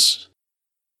wounds.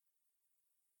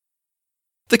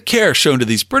 The care shown to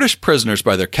these British prisoners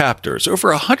by their captors over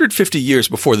 150 years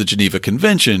before the Geneva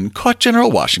Convention caught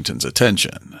General Washington's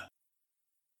attention.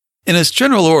 In his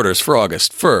general orders for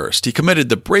August 1st, he commended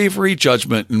the bravery,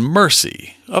 judgment, and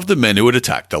mercy of the men who had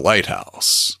attacked the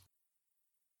lighthouse.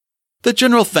 The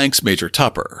general thanks Major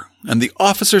Tupper and the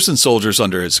officers and soldiers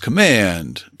under his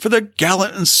command for their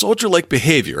gallant and soldier-like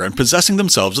behavior in possessing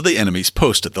themselves of the enemy's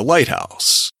post at the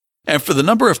lighthouse, and for the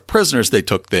number of prisoners they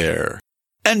took there,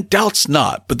 and doubts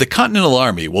not but the Continental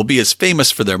Army will be as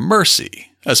famous for their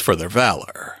mercy as for their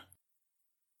valor.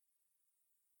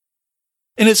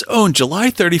 In his own July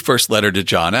 31st letter to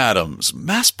John Adams,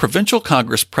 Mass Provincial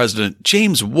Congress President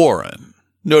James Warren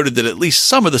noted that at least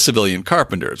some of the civilian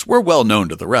carpenters were well known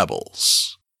to the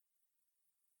rebels.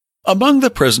 Among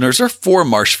the prisoners are 4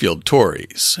 Marshfield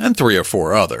Tories and 3 or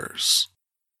 4 others.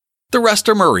 The rest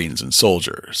are Marines and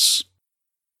soldiers.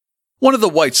 One of the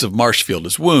whites of Marshfield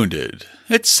is wounded,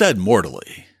 it's said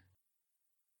mortally.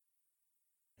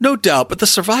 No doubt, but the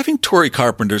surviving Tory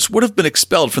carpenters would have been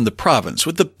expelled from the province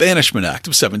with the Banishment Act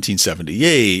of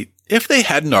 1778 if they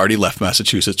hadn't already left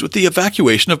Massachusetts with the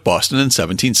evacuation of Boston in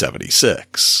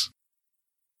 1776.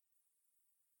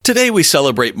 Today we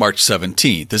celebrate March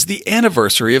 17th as the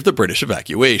anniversary of the British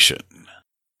evacuation,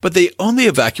 but they only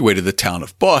evacuated the town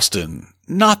of Boston,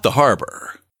 not the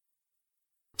harbor.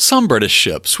 Some British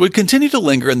ships would continue to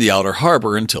linger in the outer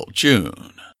harbor until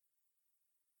June.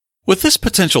 With this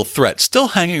potential threat still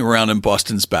hanging around in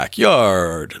Boston's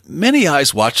backyard, many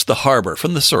eyes watched the harbor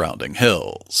from the surrounding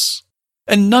hills.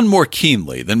 And none more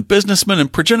keenly than businessman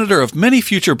and progenitor of many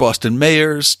future Boston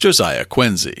mayors, Josiah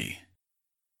Quincy.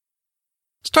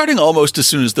 Starting almost as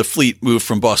soon as the fleet moved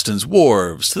from Boston's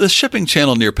wharves to the shipping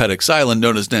channel near Peddocks Island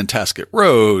known as Nantasket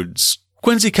Roads,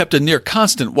 Quincy kept a near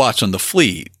constant watch on the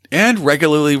fleet and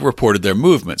regularly reported their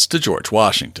movements to George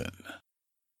Washington.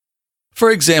 For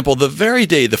example, the very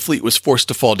day the fleet was forced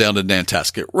to fall down to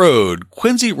Nantasket Road,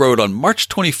 Quincy wrote on March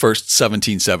 21st,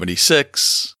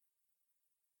 1776,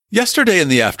 "Yesterday in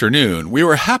the afternoon, we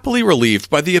were happily relieved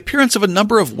by the appearance of a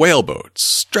number of whaleboats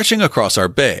stretching across our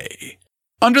bay,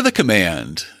 under the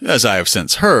command, as I have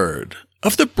since heard,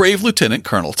 of the brave Lieutenant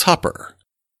Colonel Tupper,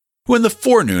 who in the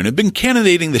forenoon had been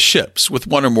cannonading the ships with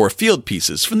 1 or more field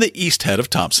pieces from the east head of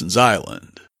Thompson's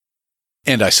Island,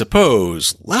 and I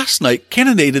suppose last night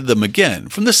cannonaded them again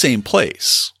from the same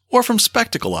place, or from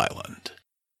Spectacle Island.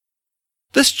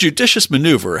 This judicious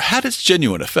maneuver had its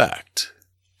genuine effect.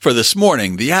 For this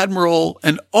morning, the Admiral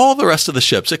and all the rest of the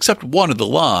ships except one of the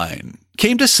line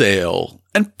came to sail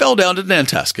and fell down to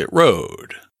Nantasket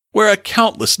Road, where a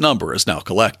countless number is now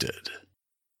collected."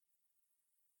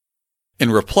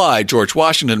 In reply, George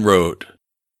Washington wrote,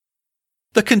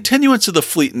 "The continuance of the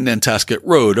fleet in Nantasket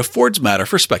Road affords matter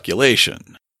for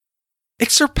speculation.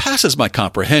 It surpasses my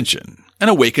comprehension and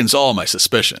awakens all my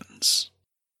suspicions."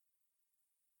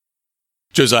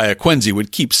 Josiah Quincy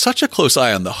would keep such a close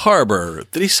eye on the harbor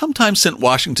that he sometimes sent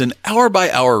Washington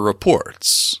hour-by-hour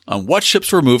reports on what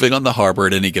ships were moving on the harbor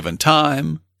at any given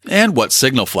time and what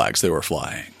signal flags they were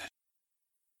flying.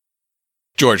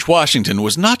 George Washington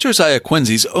was not Josiah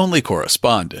Quincy's only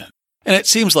correspondent, and it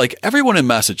seems like everyone in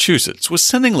Massachusetts was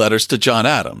sending letters to John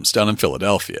Adams down in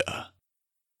Philadelphia.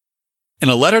 In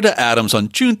a letter to Adams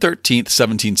on June 13,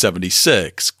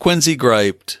 1776, Quincy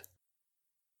griped,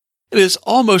 "It is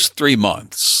almost 3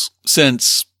 months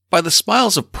since, by the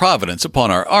smiles of Providence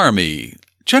upon our army,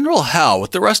 General Howe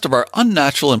with the rest of our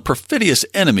unnatural and perfidious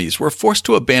enemies were forced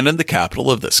to abandon the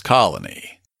capital of this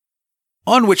colony.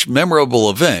 On which memorable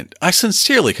event I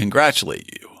sincerely congratulate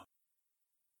you.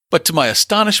 But to my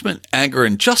astonishment, anger,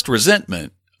 and just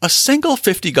resentment, a single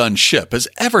 50-gun ship has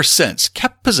ever since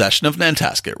kept possession of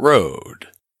Nantasket Road,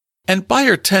 and by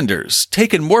your tenders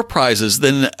taken more prizes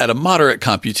than, at a moderate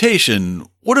computation,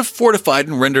 would have fortified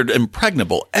and rendered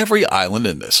impregnable every island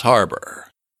in this harbor."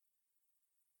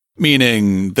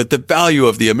 Meaning that the value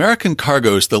of the American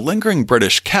cargoes the lingering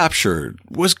British captured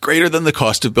was greater than the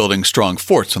cost of building strong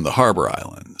forts on the harbor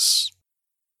islands.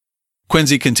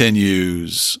 Quincy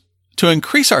continues, "To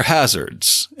increase our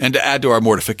hazards, and to add to our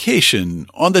mortification,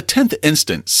 on the 10th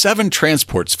instant 7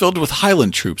 transports filled with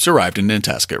Highland troops arrived in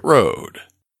Nantasket Road.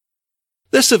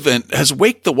 This event has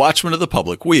waked the watchman of the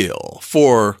public weal,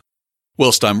 for,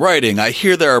 whilst I'm writing, I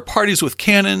hear there are parties with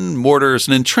cannon, mortars,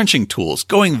 and entrenching tools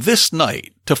going this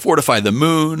night to fortify the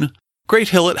Moon, Great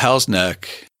Hill at Howe's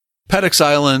Neck, Peddocks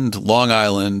Island, Long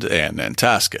Island, and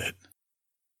Nantasket.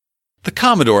 The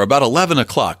Commodore, about 11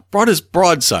 o'clock, brought his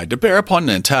broadside to bear upon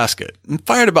Nantasket and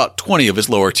fired about 20 of his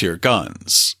lower-tier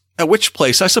guns, at which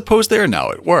place I suppose they are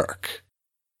now at work."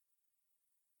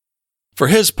 For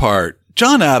his part,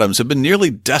 John Adams had been nearly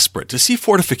desperate to see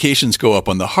fortifications go up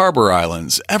on the harbor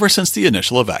islands ever since the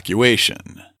initial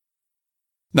evacuation.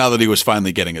 Now that he was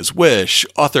finally getting his wish,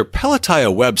 author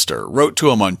Pelatiah Webster wrote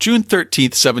to him on June 13,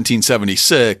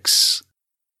 1776,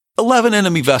 11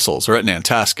 enemy vessels are at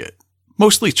Nantasket,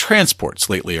 mostly transports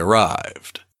lately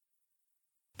arrived.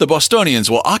 The Bostonians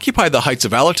will occupy the heights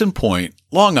of Allerton Point,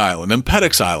 Long Island, and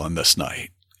Peddocks Island this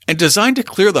night, and design to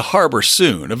clear the harbor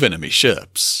soon of enemy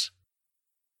ships.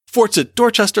 Forts at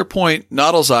Dorchester Point,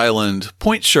 Noddle's Island,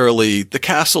 Point Shirley, the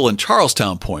Castle, and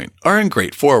Charlestown Point are in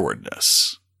great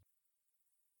forwardness.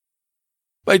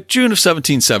 By June of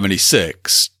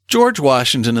 1776, George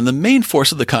Washington and the main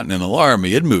force of the Continental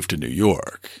Army had moved to New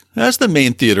York, as the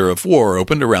main theater of war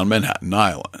opened around Manhattan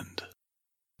Island.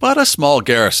 But a small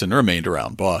garrison remained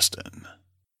around Boston.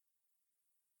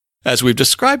 As we've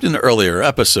described in earlier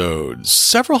episodes,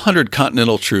 several hundred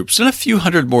Continental troops and a few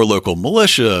hundred more local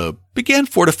militia began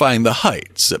fortifying the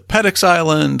heights at Peddocks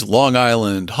Island, Long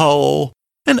Island, Hull,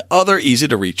 and other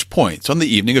easy-to-reach points on the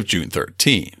evening of June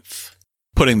 13th,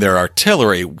 putting their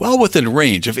artillery well within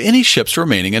range of any ships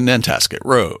remaining in Nantasket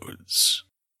roads.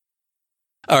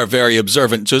 Our very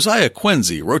observant Josiah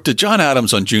Quincy wrote to John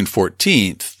Adams on June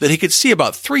 14th that he could see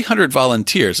about 300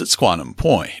 volunteers at Squantum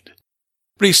Point,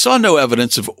 but he saw no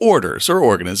evidence of orders or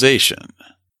organization.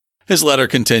 His letter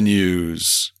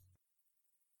continues,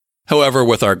 "However,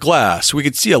 with our glass, we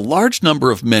could see a large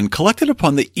number of men collected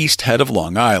upon the east head of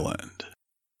Long Island,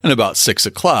 and about 6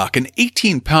 o'clock an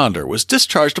 18-pounder was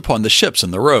discharged upon the ships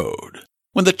in the road,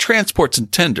 when the transports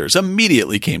and tenders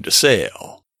immediately came to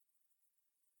sail.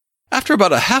 After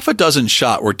about a half a dozen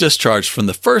shot were discharged from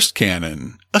the first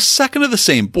cannon, a second of the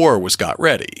same bore was got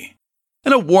ready,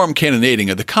 and a warm cannonading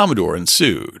of the Commodore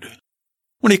ensued,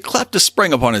 when he clapped a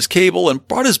spring upon his cable and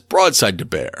brought his broadside to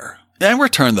bear, and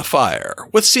returned the fire,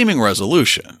 with seeming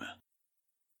resolution.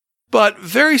 But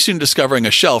very soon discovering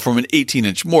a shell from an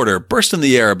 18-inch mortar burst in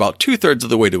the air about 2/3 of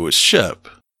the way to his ship,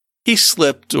 he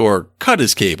slipped or cut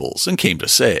his cables and came to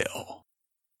sail."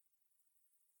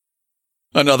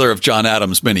 Another of John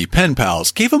Adams' many pen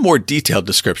pals gave a more detailed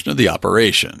description of the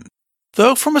operation,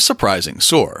 though from a surprising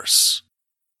source.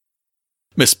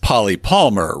 Miss Polly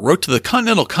Palmer wrote to the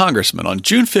Continental Congressman on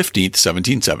June 15,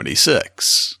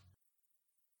 1776.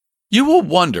 "You will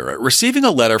wonder at receiving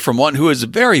a letter from one who is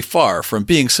very far from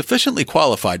being sufficiently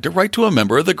qualified to write to a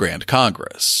member of the Grand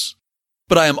Congress.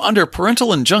 But I am under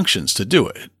parental injunctions to do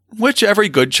it, which every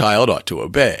good child ought to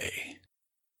obey.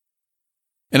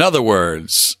 In other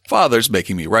words, Father's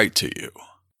making me write to you."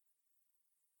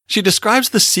 She describes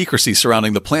the secrecy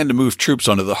surrounding the plan to move troops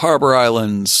onto the harbor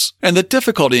islands, and the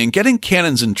difficulty in getting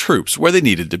cannons and troops where they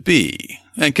needed to be,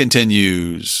 and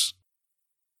continues,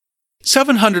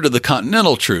 700 of the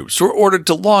Continental troops were ordered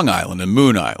to Long Island and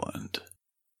Moon Island,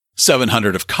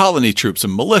 700 of colony troops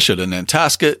and militia to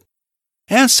Nantasket,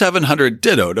 and 700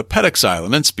 ditto to Peddocks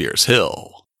Island and Spears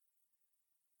Hill.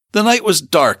 The night was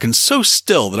dark and so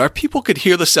still that our people could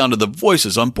hear the sound of the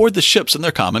voices on board the ships in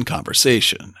their common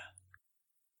conversation.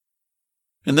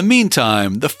 In the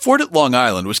meantime, the fort at Long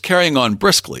Island was carrying on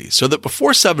briskly, so that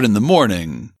before 7 in the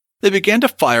morning, they began to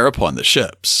fire upon the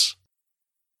ships.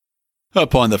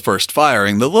 Upon the first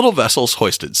firing, the little vessels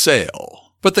hoisted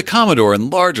sail, but the Commodore and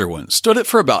larger ones stood it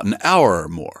for about an hour or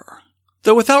more,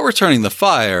 though without returning the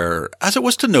fire, as it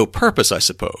was to no purpose, I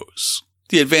suppose,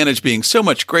 the advantage being so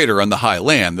much greater on the high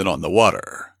land than on the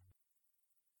water.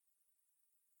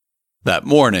 That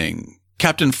morning,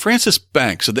 Captain Francis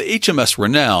Banks of the HMS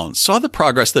Renown saw the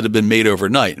progress that had been made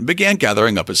overnight and began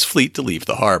gathering up his fleet to leave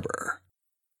the harbor.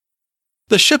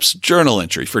 The ship's journal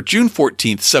entry for June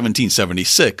 14,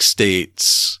 1776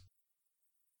 states,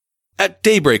 "At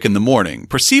daybreak in the morning,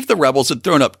 perceived the rebels had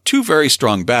thrown up 2 very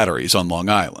strong batteries on Long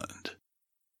Island.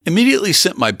 Immediately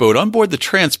sent my boat on board the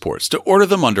transports to order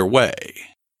them under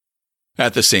way.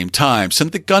 At the same time,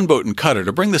 sent the gunboat and cutter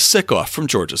to bring the sick off from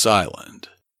George's Island.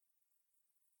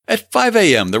 At 5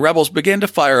 a.m., the rebels began to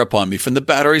fire upon me from the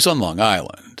batteries on Long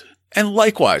Island, and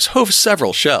likewise hove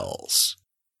several shells.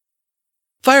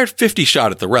 Fired 50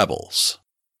 shot at the rebels.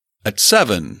 At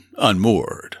 7,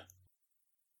 unmoored."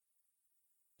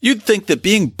 You'd think that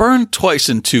being burned twice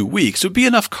in 2 weeks would be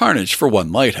enough carnage for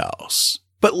one lighthouse,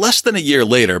 but less than a year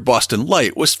later, Boston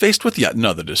Light was faced with yet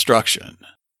another destruction.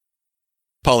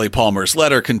 Polly Palmer's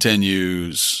letter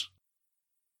continues,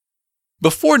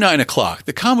 "Before 9 o'clock,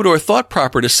 the Commodore thought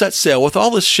proper to set sail with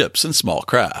all his ships and small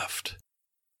craft.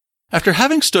 After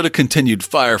having stood a continued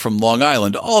fire from Long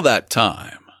Island all that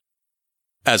time.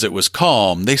 As it was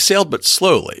calm, they sailed but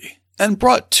slowly, and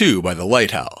brought to by the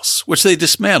lighthouse, which they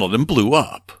dismantled and blew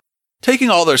up, taking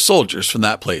all their soldiers from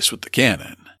that place with the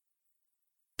cannon.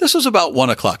 This was about 1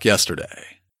 o'clock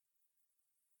yesterday.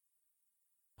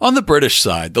 On the British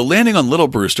side, the landing on Little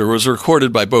Brewster was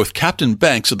recorded by both Captain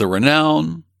Banks of the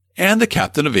Renown and the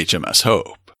captain of HMS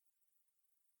Hope.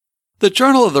 The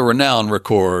Journal of the Renown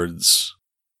records,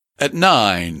 "At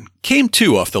 9, came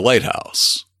to off the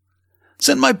lighthouse.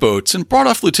 Sent my boats and brought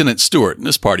off Lieutenant Stewart and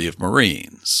his party of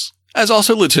Marines, as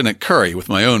also Lieutenant Curry with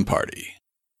my own party,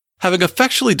 having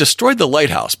effectually destroyed the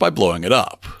lighthouse by blowing it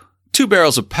up, 2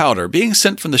 barrels of powder being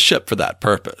sent from the ship for that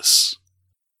purpose."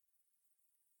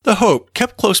 The Hope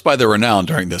kept close by the Renown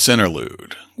during this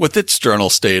interlude, with its journal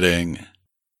stating,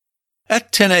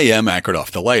 "At 10 a.m. anchored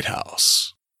off the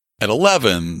lighthouse. At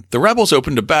 11, the rebels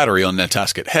opened a battery on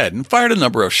Nantasket Head and fired a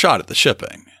number of shot at the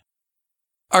shipping.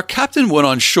 Our captain went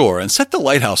on shore and set the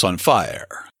lighthouse on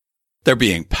fire, there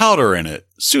being powder in it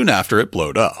soon after it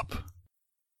blowed up."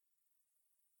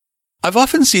 I've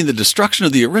often seen the destruction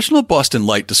of the original Boston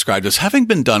Light described as having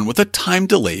been done with a time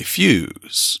delay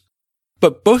fuse.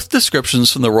 But both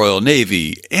descriptions from the Royal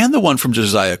Navy and the one from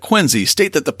Josiah Quincy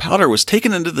state that the powder was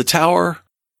taken into the tower,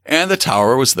 and the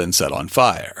tower was then set on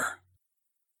fire.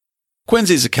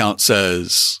 Quincy's account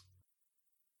says,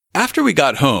 "After we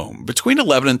got home, between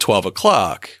 11 and 12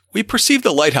 o'clock, we perceived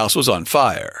the lighthouse was on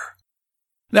fire.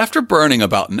 And after burning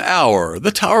about an hour,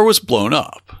 the tower was blown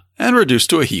up and reduced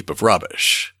to a heap of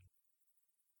rubbish."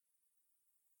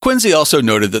 Quincy also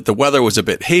noted that the weather was a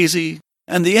bit hazy,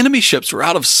 and the enemy ships were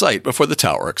out of sight before the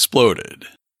tower exploded,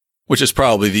 which is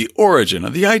probably the origin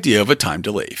of the idea of a time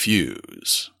delay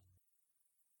fuse.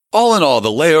 All in all,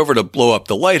 the layover to blow up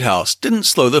the lighthouse didn't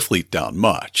slow the fleet down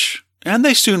much, and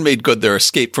they soon made good their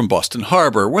escape from Boston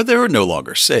Harbor, where they were no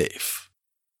longer safe.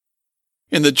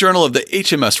 In the Journal of the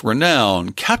HMS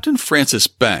Renown, Captain Francis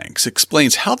Banks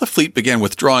explains how the fleet began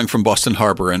withdrawing from Boston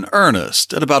Harbor in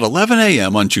earnest at about 11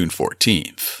 a.m. on June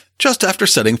 14th, just after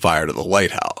setting fire to the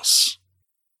lighthouse.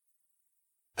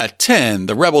 At 10,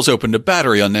 the rebels opened a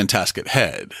battery on Nantasket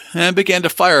Head and began to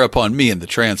fire upon me and the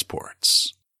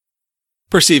transports.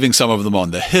 Perceiving some of them on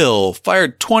the hill,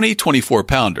 fired 20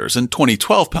 24-pounders and 20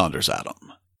 12-pounders at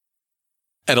them.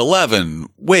 At 11,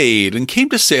 weighed and came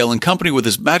to sail in company with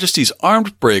His Majesty's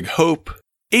armed brig Hope,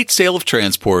 8 sail of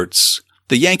transports,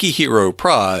 the Yankee Hero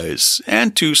prize,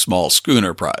 and 2 small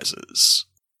schooner prizes.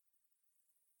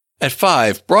 At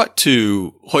 5, brought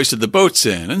to, hoisted the boats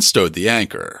in, and stowed the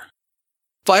anchor.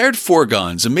 Fired 4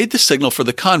 guns and made the signal for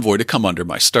the convoy to come under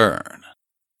my stern.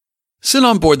 Sent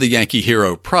on board the Yankee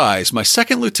Hero prize my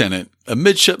second lieutenant, a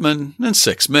midshipman, and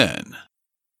 6 men.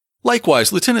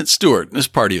 Likewise, Lieutenant Stewart and his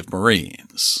party of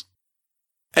Marines.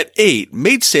 At 8,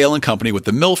 made sail in company with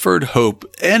the Milford, Hope,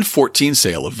 and 14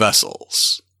 sail of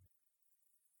vessels.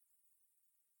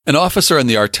 An officer in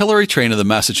the artillery train of the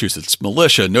Massachusetts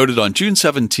Militia noted on June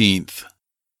 17th,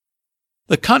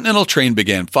 "The Continental train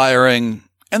began firing,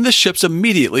 and the ships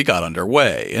immediately got under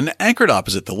way and anchored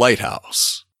opposite the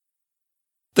lighthouse.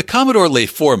 The Commodore lay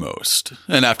foremost,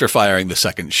 and after firing the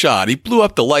second shot, he blew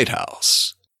up the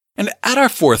lighthouse. And at our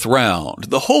 4th round,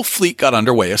 the whole fleet got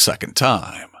under way a second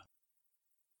time.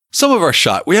 Some of our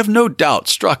shot we have no doubt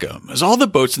struck him, as all the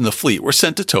boats in the fleet were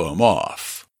sent to tow him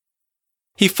off.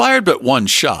 He fired but 1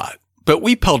 shot, but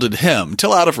we pelted him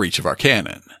till out of reach of our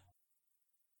cannon.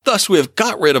 Thus we have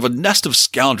got rid of a nest of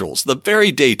scoundrels the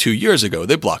very day 2 years ago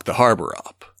they blocked the harbor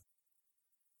up."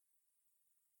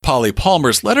 Polly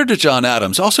Palmer's letter to John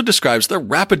Adams also describes the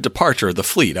rapid departure of the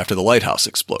fleet after the lighthouse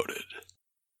exploded.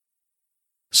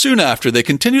 Soon after, they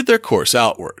continued their course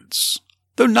outwards,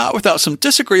 though not without some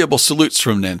disagreeable salutes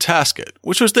from Nantasket,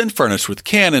 which was then furnished with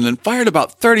cannon and fired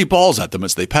about 30 balls at them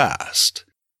as they passed,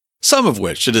 some of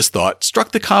which, it is thought,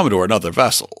 struck the Commodore and other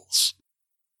vessels.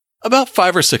 About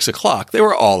 5 or 6 o'clock, they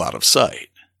were all out of sight.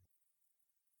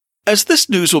 As this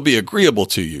news will be agreeable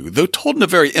to you, though told in a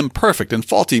very imperfect and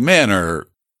faulty manner,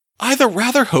 I the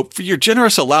rather hope for your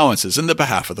generous allowances in the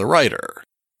behalf of the writer,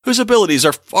 whose abilities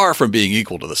are far from being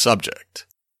equal to the subject.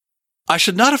 I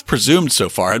should not have presumed so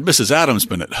far had Mrs. Adams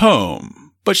been at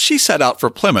home, but she set out for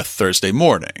Plymouth Thursday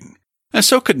morning, and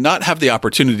so could not have the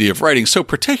opportunity of writing so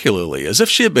particularly as if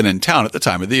she had been in town at the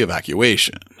time of the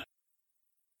evacuation.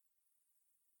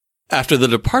 After the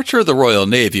departure of the Royal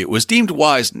Navy, it was deemed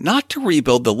wise not to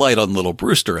rebuild the light on Little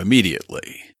Brewster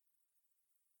immediately.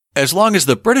 As long as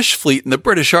the British fleet and the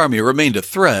British Army remained a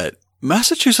threat,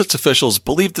 Massachusetts officials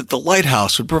believed that the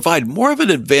lighthouse would provide more of an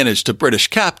advantage to British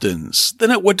captains than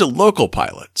it would to local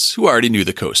pilots who already knew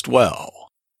the coast well.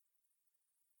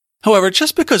 However,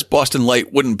 just because Boston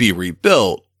Light wouldn't be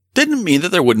rebuilt didn't mean that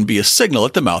there wouldn't be a signal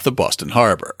at the mouth of Boston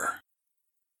Harbor.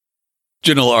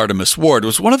 General Artemus Ward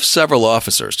was one of several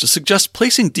officers to suggest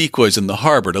placing decoys in the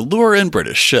harbor to lure in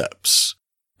British ships,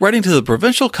 writing to the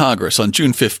Provincial Congress on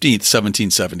June 15,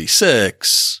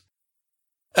 1776,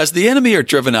 As the enemy are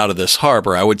driven out of this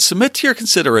harbor, I would submit to your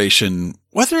consideration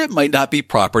whether it might not be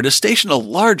proper to station a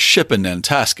large ship in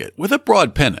Nantasket with a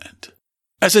broad pennant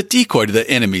as a decoy to the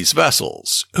enemy's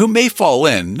vessels, who may fall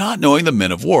in not knowing the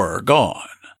men of war are gone.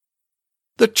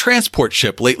 The transport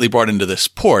ship lately brought into this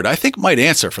port I think might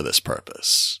answer for this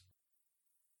purpose.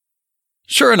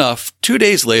 Sure enough, 2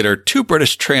 days later, 2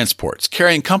 British transports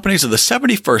carrying companies of the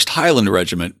 71st Highland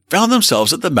Regiment found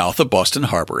themselves at the mouth of Boston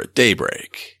Harbor at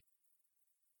daybreak.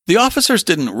 The officers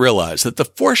didn't realize that the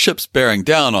 4 ships bearing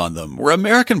down on them were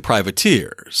American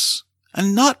privateers,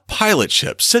 and not pilot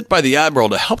ships sent by the Admiral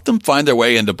to help them find their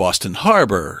way into Boston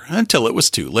Harbor until it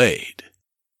was too late.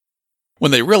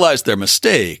 When they realized their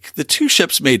mistake, the 2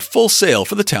 ships made full sail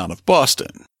for the town of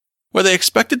Boston, where they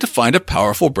expected to find a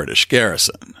powerful British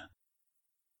garrison.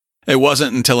 It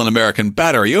wasn't until an American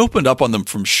battery opened up on them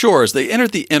from shore as they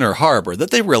entered the inner harbor that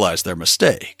they realized their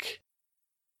mistake.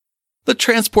 The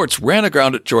transports ran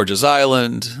aground at George's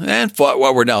Island and fought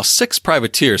what were now 6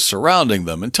 privateers surrounding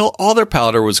them until all their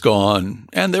powder was gone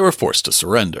and they were forced to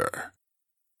surrender.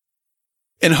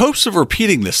 In hopes of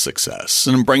repeating this success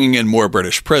and bringing in more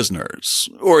British prisoners,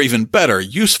 or even better,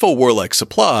 useful warlike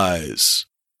supplies,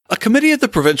 a committee of the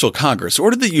Provincial Congress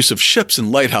ordered the use of ships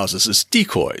and lighthouses as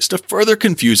decoys to further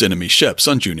confuse enemy ships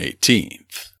on June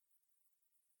 18th.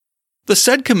 The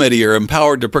said committee are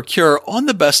empowered to procure on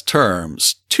the best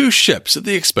terms 2 ships at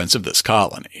the expense of this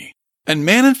colony, and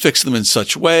man and fix them in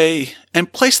such way,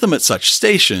 and place them at such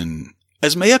station,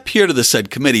 as may appear to the said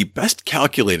committee best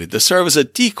calculated to serve as a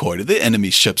decoy to the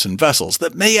enemy's ships and vessels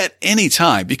that may at any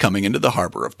time be coming into the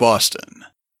harbor of Boston.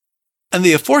 And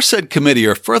the aforesaid committee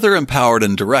are further empowered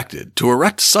and directed to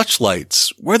erect such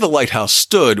lights where the lighthouse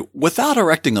stood without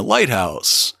erecting a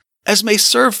lighthouse, as may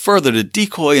serve further to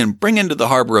decoy and bring into the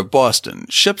harbor of Boston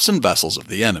ships and vessels of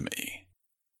the enemy.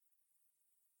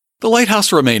 The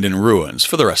lighthouse remained in ruins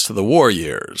for the rest of the war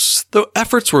years, though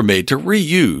efforts were made to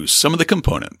reuse some of the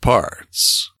component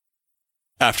parts.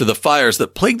 After the fires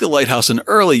that plagued the lighthouse in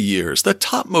early years, the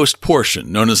topmost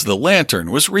portion, known as the lantern,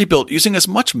 was rebuilt using as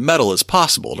much metal as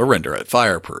possible to render it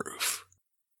fireproof.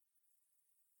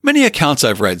 Many accounts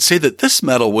I've read say that this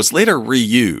metal was later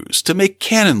reused to make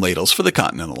cannon ladles for the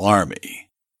Continental Army.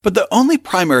 But the only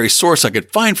primary source I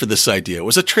could find for this idea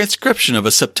was a transcription of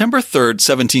a September 3,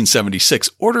 1776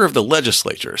 order of the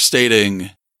legislature stating,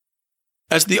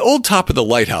 "As the old top of the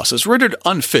lighthouse is rendered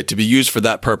unfit to be used for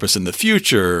that purpose in the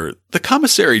future, the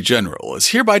Commissary General is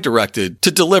hereby directed to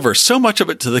deliver so much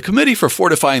of it to the Committee for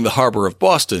Fortifying the Harbor of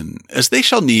Boston as they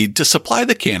shall need to supply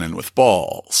the cannon with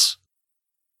balls."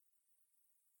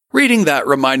 Reading that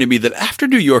reminded me that after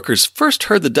New Yorkers first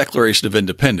heard the Declaration of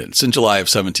Independence in July of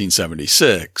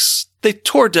 1776, they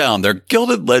tore down their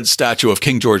gilded lead statue of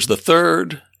King George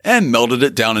III and melted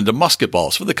it down into musket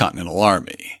balls for the Continental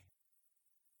Army.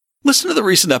 Listen to the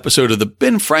recent episode of the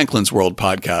Ben Franklin's World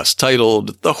podcast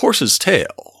titled The Horse's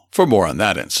Tail for more on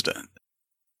that incident.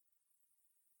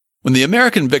 When the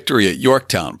American victory at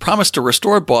Yorktown promised to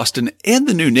restore Boston and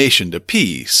the new nation to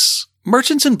peace,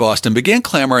 merchants in Boston began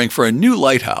clamoring for a new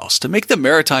lighthouse to make the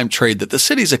maritime trade that the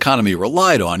city's economy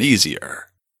relied on easier.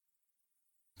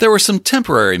 There were some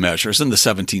temporary measures in the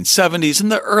 1770s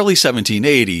and the early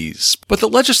 1780s, but the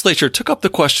legislature took up the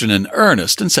question in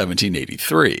earnest in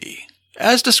 1783,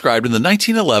 as described in the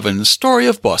 1911 Story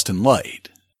of Boston Light.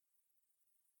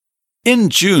 In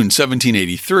June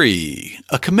 1783,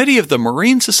 a committee of the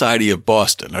Marine Society of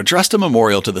Boston addressed a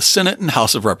memorial to the Senate and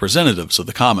House of Representatives of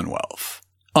the Commonwealth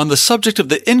on the subject of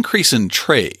the increase in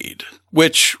trade,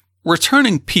 which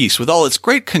returning peace with all its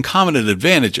great concomitant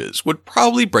advantages would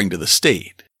probably bring to the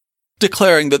state,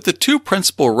 declaring that the 2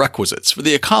 principal requisites for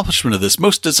the accomplishment of this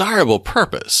most desirable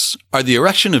purpose are the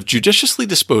erection of judiciously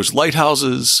disposed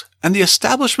lighthouses and the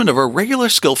establishment of a regular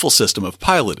skillful system of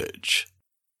pilotage.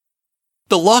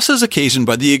 The losses occasioned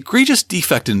by the egregious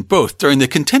defect in both during the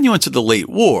continuance of the late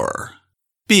war,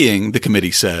 being, the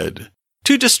committee said,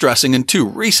 too distressing and too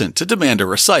recent to demand a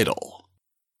recital.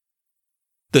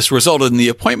 This resulted in the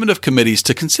appointment of committees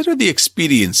to consider the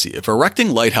expediency of erecting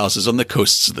lighthouses on the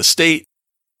coasts of the state,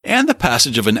 and the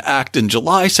passage of an act in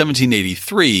July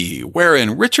 1783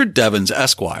 wherein Richard Devens,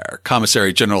 Esquire,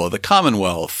 Commissary General of the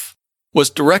Commonwealth, was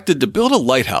directed to build a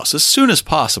lighthouse as soon as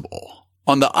possible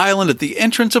on the island at the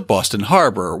entrance of Boston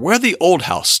Harbor where the old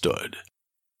house stood,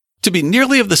 to be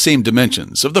nearly of the same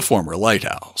dimensions of the former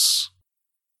lighthouse.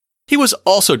 He was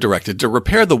also directed to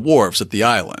repair the wharves at the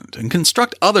island and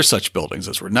construct other such buildings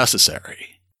as were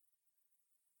necessary.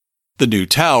 The new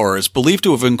tower is believed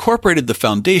to have incorporated the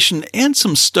foundation and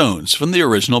some stones from the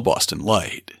original Boston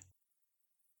Light.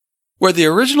 Where the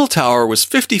original tower was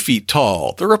 50 feet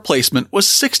tall, the replacement was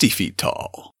 60 feet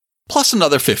tall, plus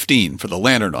another 15 for the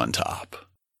lantern on top.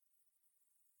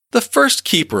 The first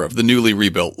keeper of the newly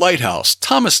rebuilt lighthouse,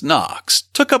 Thomas Knox,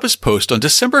 took up his post on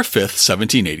December 5,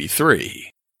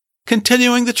 1783,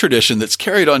 continuing the tradition that's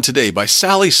carried on today by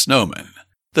Sally Snowman,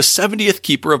 the 70th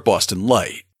keeper of Boston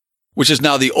Light, which is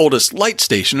now the oldest light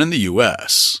station in the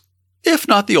U.S., if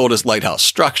not the oldest lighthouse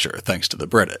structure thanks to the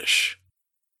British.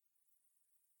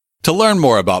 To learn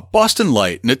more about Boston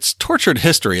Light and its tortured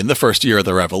history in the first year of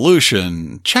the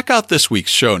Revolution, check out this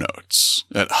week's show notes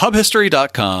at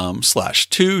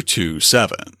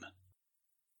hubhistory.com/227.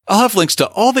 I'll have links to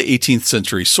all the 18th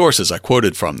century sources I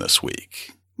quoted from this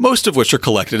week, most of which are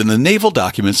collected in the naval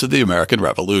documents of the American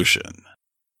Revolution.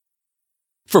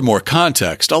 For more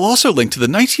context, I'll also link to the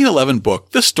 1911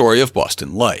 book The Story of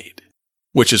Boston Light,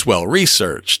 which is well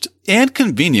researched and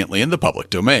conveniently in the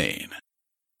public domain,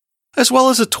 as well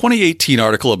as a 2018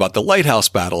 article about the lighthouse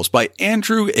battles by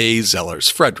Andrew A.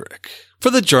 Zellers Frederick for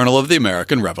the Journal of the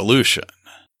American Revolution.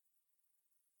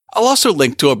 I'll also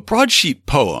link to a broadsheet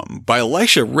poem by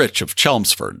Elisha Rich of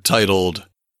Chelmsford titled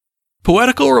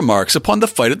Poetical Remarks upon the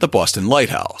Fight at the Boston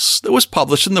Lighthouse that was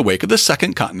published in the wake of the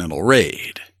Second Continental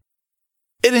Raid.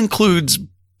 It includes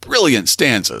brilliant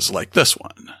stanzas like this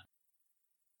one.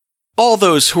 All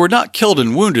those who were not killed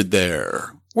and wounded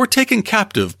there were taken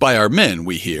captive by our men,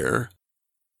 we hear.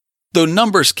 Though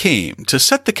numbers came to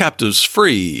set the captives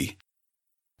free,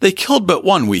 they killed but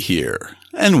one, we hear,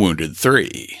 and wounded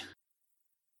 3.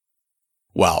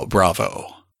 Wow,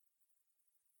 bravo.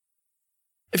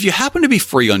 If you happen to be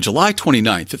free on July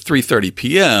 29th at 3:30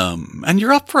 p.m., and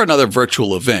you're up for another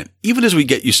virtual event, even as we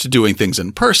get used to doing things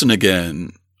in person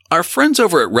again, our friends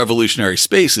over at Revolutionary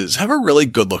Spaces have a really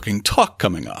good-looking talk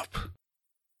coming up.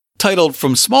 Titled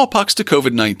From Smallpox to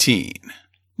COVID-19,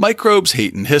 Microbes,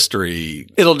 Hate, and History,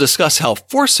 it'll discuss how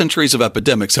 4 centuries of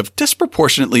epidemics have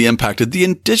disproportionately impacted the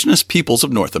indigenous peoples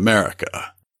of North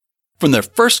America, from their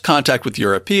first contact with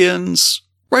Europeans,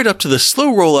 right up to the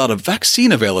slow rollout of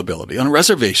vaccine availability on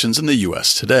reservations in the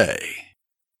U.S. today.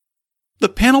 The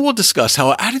panel will discuss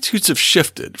how attitudes have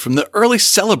shifted from the early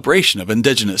celebration of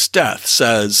indigenous deaths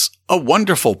as a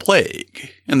wonderful plague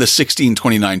in the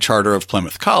 1629 Charter of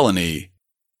Plymouth Colony,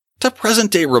 to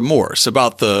present-day remorse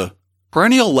about the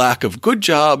perennial lack of good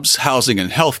jobs, housing,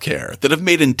 and healthcare that have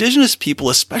made indigenous people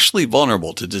especially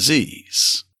vulnerable to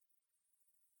disease.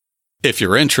 If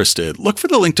you're interested, look for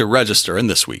the link to register in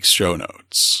this week's show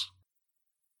notes.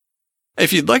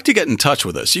 If you'd like to get in touch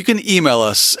with us, you can email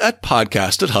us at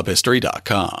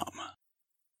podcast@hubhistory.com.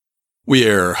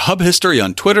 We're Hub History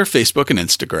on Twitter, Facebook, and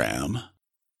Instagram.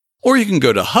 Or you can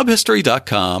go to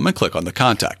hubhistory.com and click on the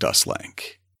Contact Us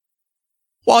link.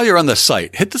 While you're on the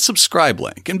site, hit the subscribe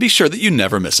link and be sure that you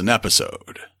never miss an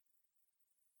episode.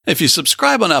 If you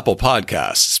subscribe on Apple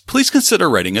Podcasts, please consider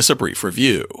writing us a brief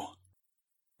review.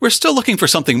 We're still looking for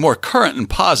something more current and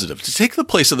positive to take the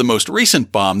place of the most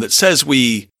recent bomb that says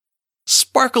we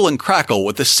sparkle and crackle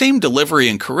with the same delivery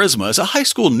and charisma as a high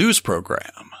school news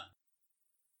program.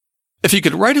 If you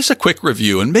could write us a quick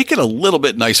review and make it a little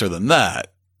bit nicer than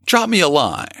that, drop me a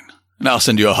line, and I'll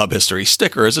send you a Hub History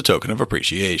sticker as a token of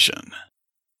appreciation.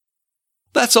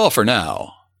 That's all for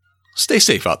now. Stay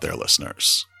safe out there,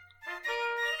 listeners.